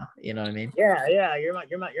homie now. You know what I mean? Yeah. You're my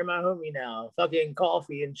homie now. Fucking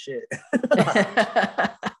coffee and shit.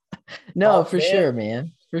 No, for sure,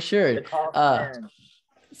 man. For sure.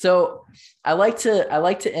 So I like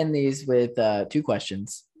to end these with 2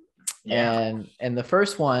 questions. Yeah. And the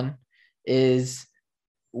first one is,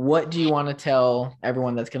 what do you want to tell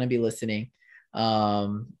everyone that's going to be listening?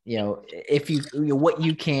 If what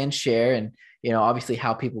you can share, and obviously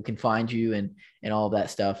how people can find you and all of that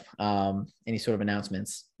stuff. Any sort of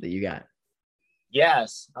announcements that you got?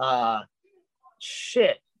 Yes.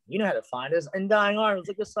 Shit. You know how to find us. Undying Arms.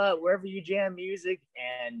 Look us up wherever you jam music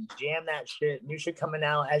and jam that shit. New shit coming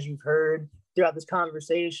out, as you've heard throughout this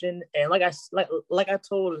conversation. And like I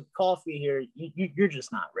told Coffee here, you're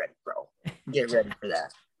just not ready, bro. Get ready for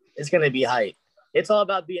that. It's gonna be hype. It's all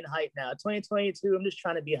about being hype now. 2022. I'm just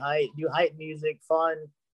trying to be hype. Do hype music, fun,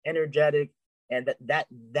 energetic. And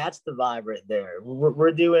that's the vibe right there.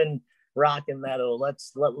 We're doing rock and metal.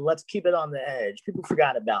 Let's keep it on the edge. People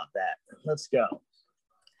forgot about that. Let's go.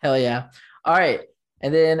 Hell yeah. All right.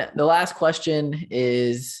 And then the last question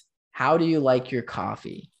is, how do you like your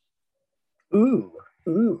coffee? Ooh.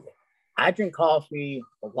 I drink coffee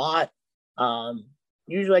a lot.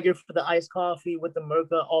 Usually I go for the iced coffee with the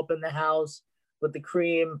mocha up in the house with the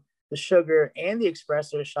cream, the sugar, and the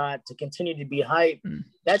espresso shot to continue to be hype.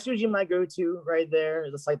 That's usually my go-to right there.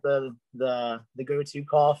 It's like the go-to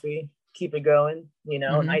coffee. Keep it going,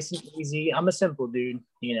 nice and easy. I'm a simple dude,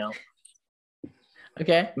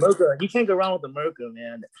 Okay. Mocha, you can't go wrong with the mocha,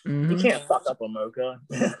 man. You can't fuck up a mocha.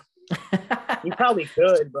 You probably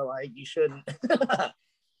could, but like you shouldn't.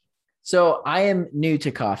 So I am new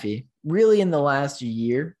to coffee. Really, in the last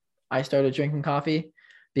year, I started drinking coffee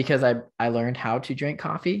because I learned how to drink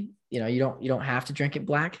coffee. You don't have to drink it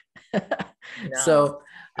black. No. So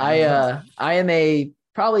I am a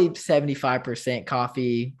probably 75%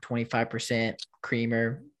 coffee, 25%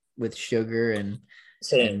 creamer with sugar and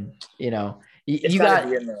you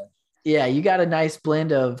got a nice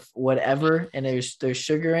blend of whatever, and there's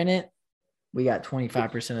sugar in it. We got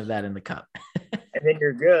 25% of that in the cup. And then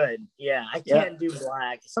you're good. Yeah, I can't do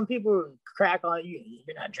black. Some people crack on you.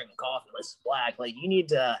 You're not drinking coffee unless it's black. Like, you need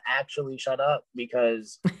to actually shut up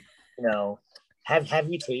because, have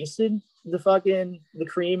you tasted the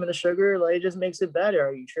cream and the sugar? Like, it just makes it better.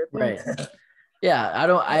 Are you tripping? Right. Yeah,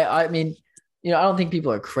 I mean, I don't think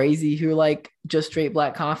people are crazy who like just straight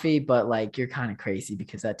black coffee, but like you're kind of crazy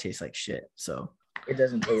because that tastes like shit. So it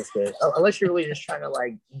doesn't taste good unless you're really just trying to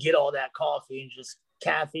like get all that coffee and just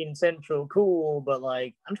caffeine central, cool. But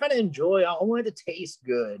like, I'm trying to enjoy. I want it to taste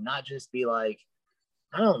good, not just be like,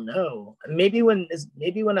 I don't know. Maybe when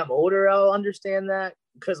I'm older, I'll understand that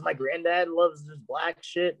because my granddad loves this black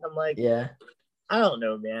shit. I'm like, yeah, I don't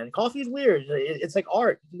know, man. Coffee is weird. It's like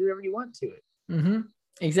art. You can do whatever you want to it. Mm-hmm.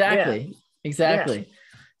 Exactly. Yeah.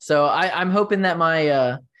 So I'm hoping that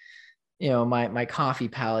my my coffee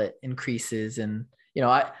palate increases, and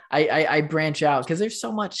I branch out, because there's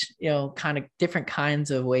so much kind of different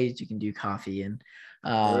kinds of ways you can do coffee. And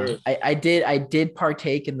I did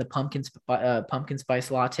partake in the pumpkin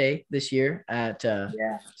spice latte this year at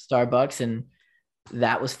Starbucks, and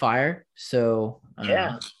that was fire. So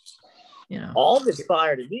all of it's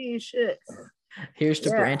fire to me. Shit. Here's to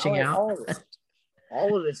branching out.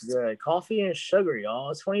 All of it's good. Coffee and sugar,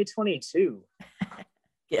 y'all. It's 2022.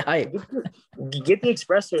 Get hype. Get the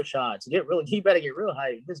espresso shots. You better get real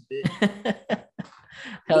hype. This bitch.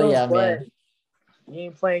 Hell yeah, man. You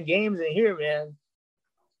ain't playing games in here, man.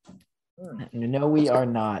 No, we are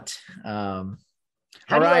not. How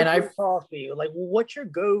do you like coffee? Like, what's your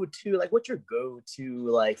go-to? Like, what's your go-to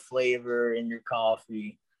like flavor in your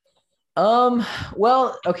coffee?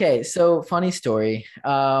 Well, okay, so funny story.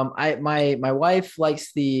 My wife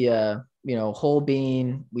likes the whole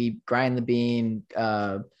bean. We grind the bean.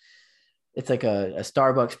 It's like a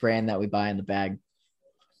Starbucks brand that we buy in the bag.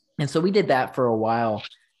 And so we did that for a while.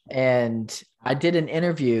 And I did an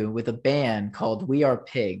interview with a band called We Are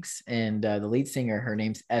Pigs, and the lead singer, her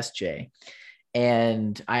name's SJ.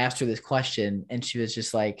 And I asked her this question, and she was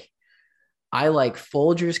just like, I like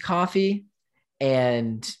Folgers coffee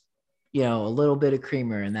and a little bit of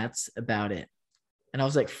creamer, and that's about it. And I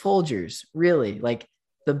was like, Folgers, really? Like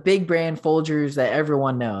the big brand Folgers that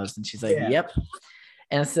everyone knows? And she's like, yep.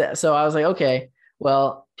 And so I was like, okay,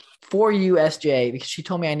 well, for you, SJ, because she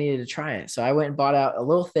told me I needed to try it. So I went and bought out a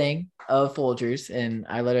little thing of Folgers, and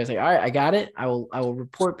I let her say, all right, I got it. I will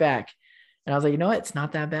report back. And I was like, you know what? It's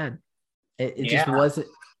not that bad. It just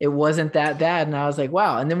wasn't that bad. And I was like,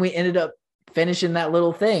 wow. And then we ended up finishing that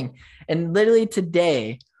little thing. And literally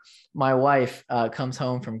today, my wife comes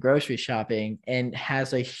home from grocery shopping and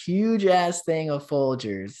has a huge ass thing of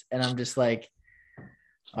Folgers. And I'm just like,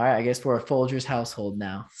 all right, I guess we're a Folgers household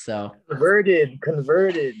now. So converted.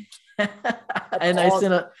 And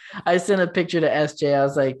awesome. I sent a picture to SJ. I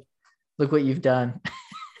was like, look what you've done.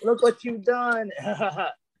 Look what you've done.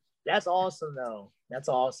 That's awesome though. That's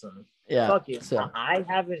awesome. Yeah. Fuck you. So I don't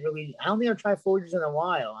think I've tried Folgers in a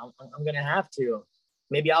while. I'm gonna have to.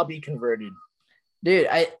 Maybe I'll be converted. Dude,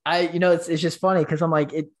 I it's just funny because I'm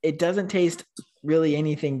like, it doesn't taste really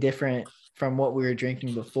anything different from what we were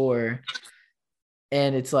drinking before.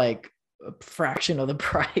 And it's like a fraction of the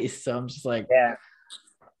price. So I'm just like,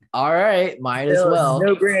 all right, might as well.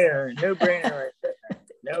 No brainer right there.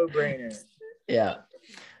 No brainer. Yeah.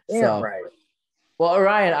 Damn right. Well,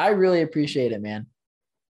 Orion, I really appreciate it, man.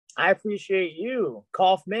 I appreciate you,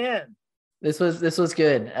 Cough Man. This was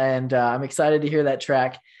good. And I'm excited to hear that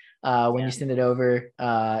track when you send it over.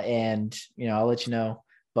 And I'll let you know.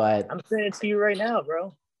 But I'm sending it to you right now,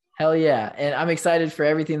 bro. Hell yeah. And I'm excited for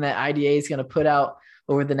everything that IDA is going to put out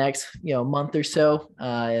over the next, month or so,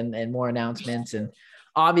 and more announcements. And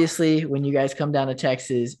obviously when you guys come down to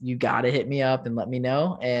Texas, you got to hit me up and let me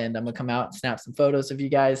know. And I'm going to come out and snap some photos of you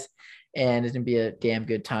guys, and it's going to be a damn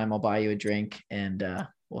good time. I'll buy you a drink, and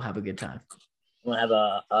we'll have a good time. We'll have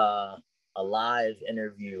a live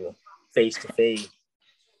interview face to face.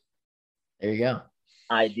 There you go.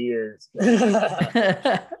 Ideas.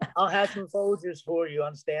 I'll have some Folgers for you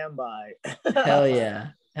on standby. Hell yeah.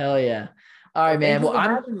 All right, man. Well,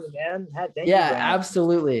 absolutely.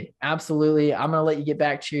 I'm gonna let you get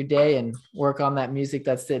back to your day and work on that music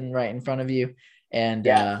that's sitting right in front of you. And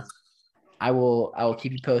I will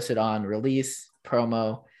keep you posted on release,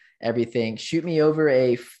 promo, everything. Shoot me over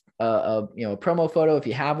a promo photo if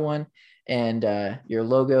you have one, and your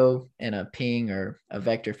logo and a ping or a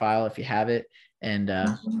vector file if you have it, and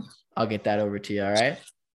I'll get that over to you. All right.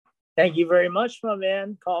 Thank you very much, my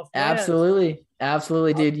man. Absolutely,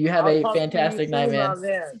 dude. You have a fantastic night, man.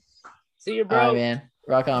 See you, bro. All right, man.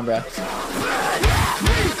 Rock on, bro.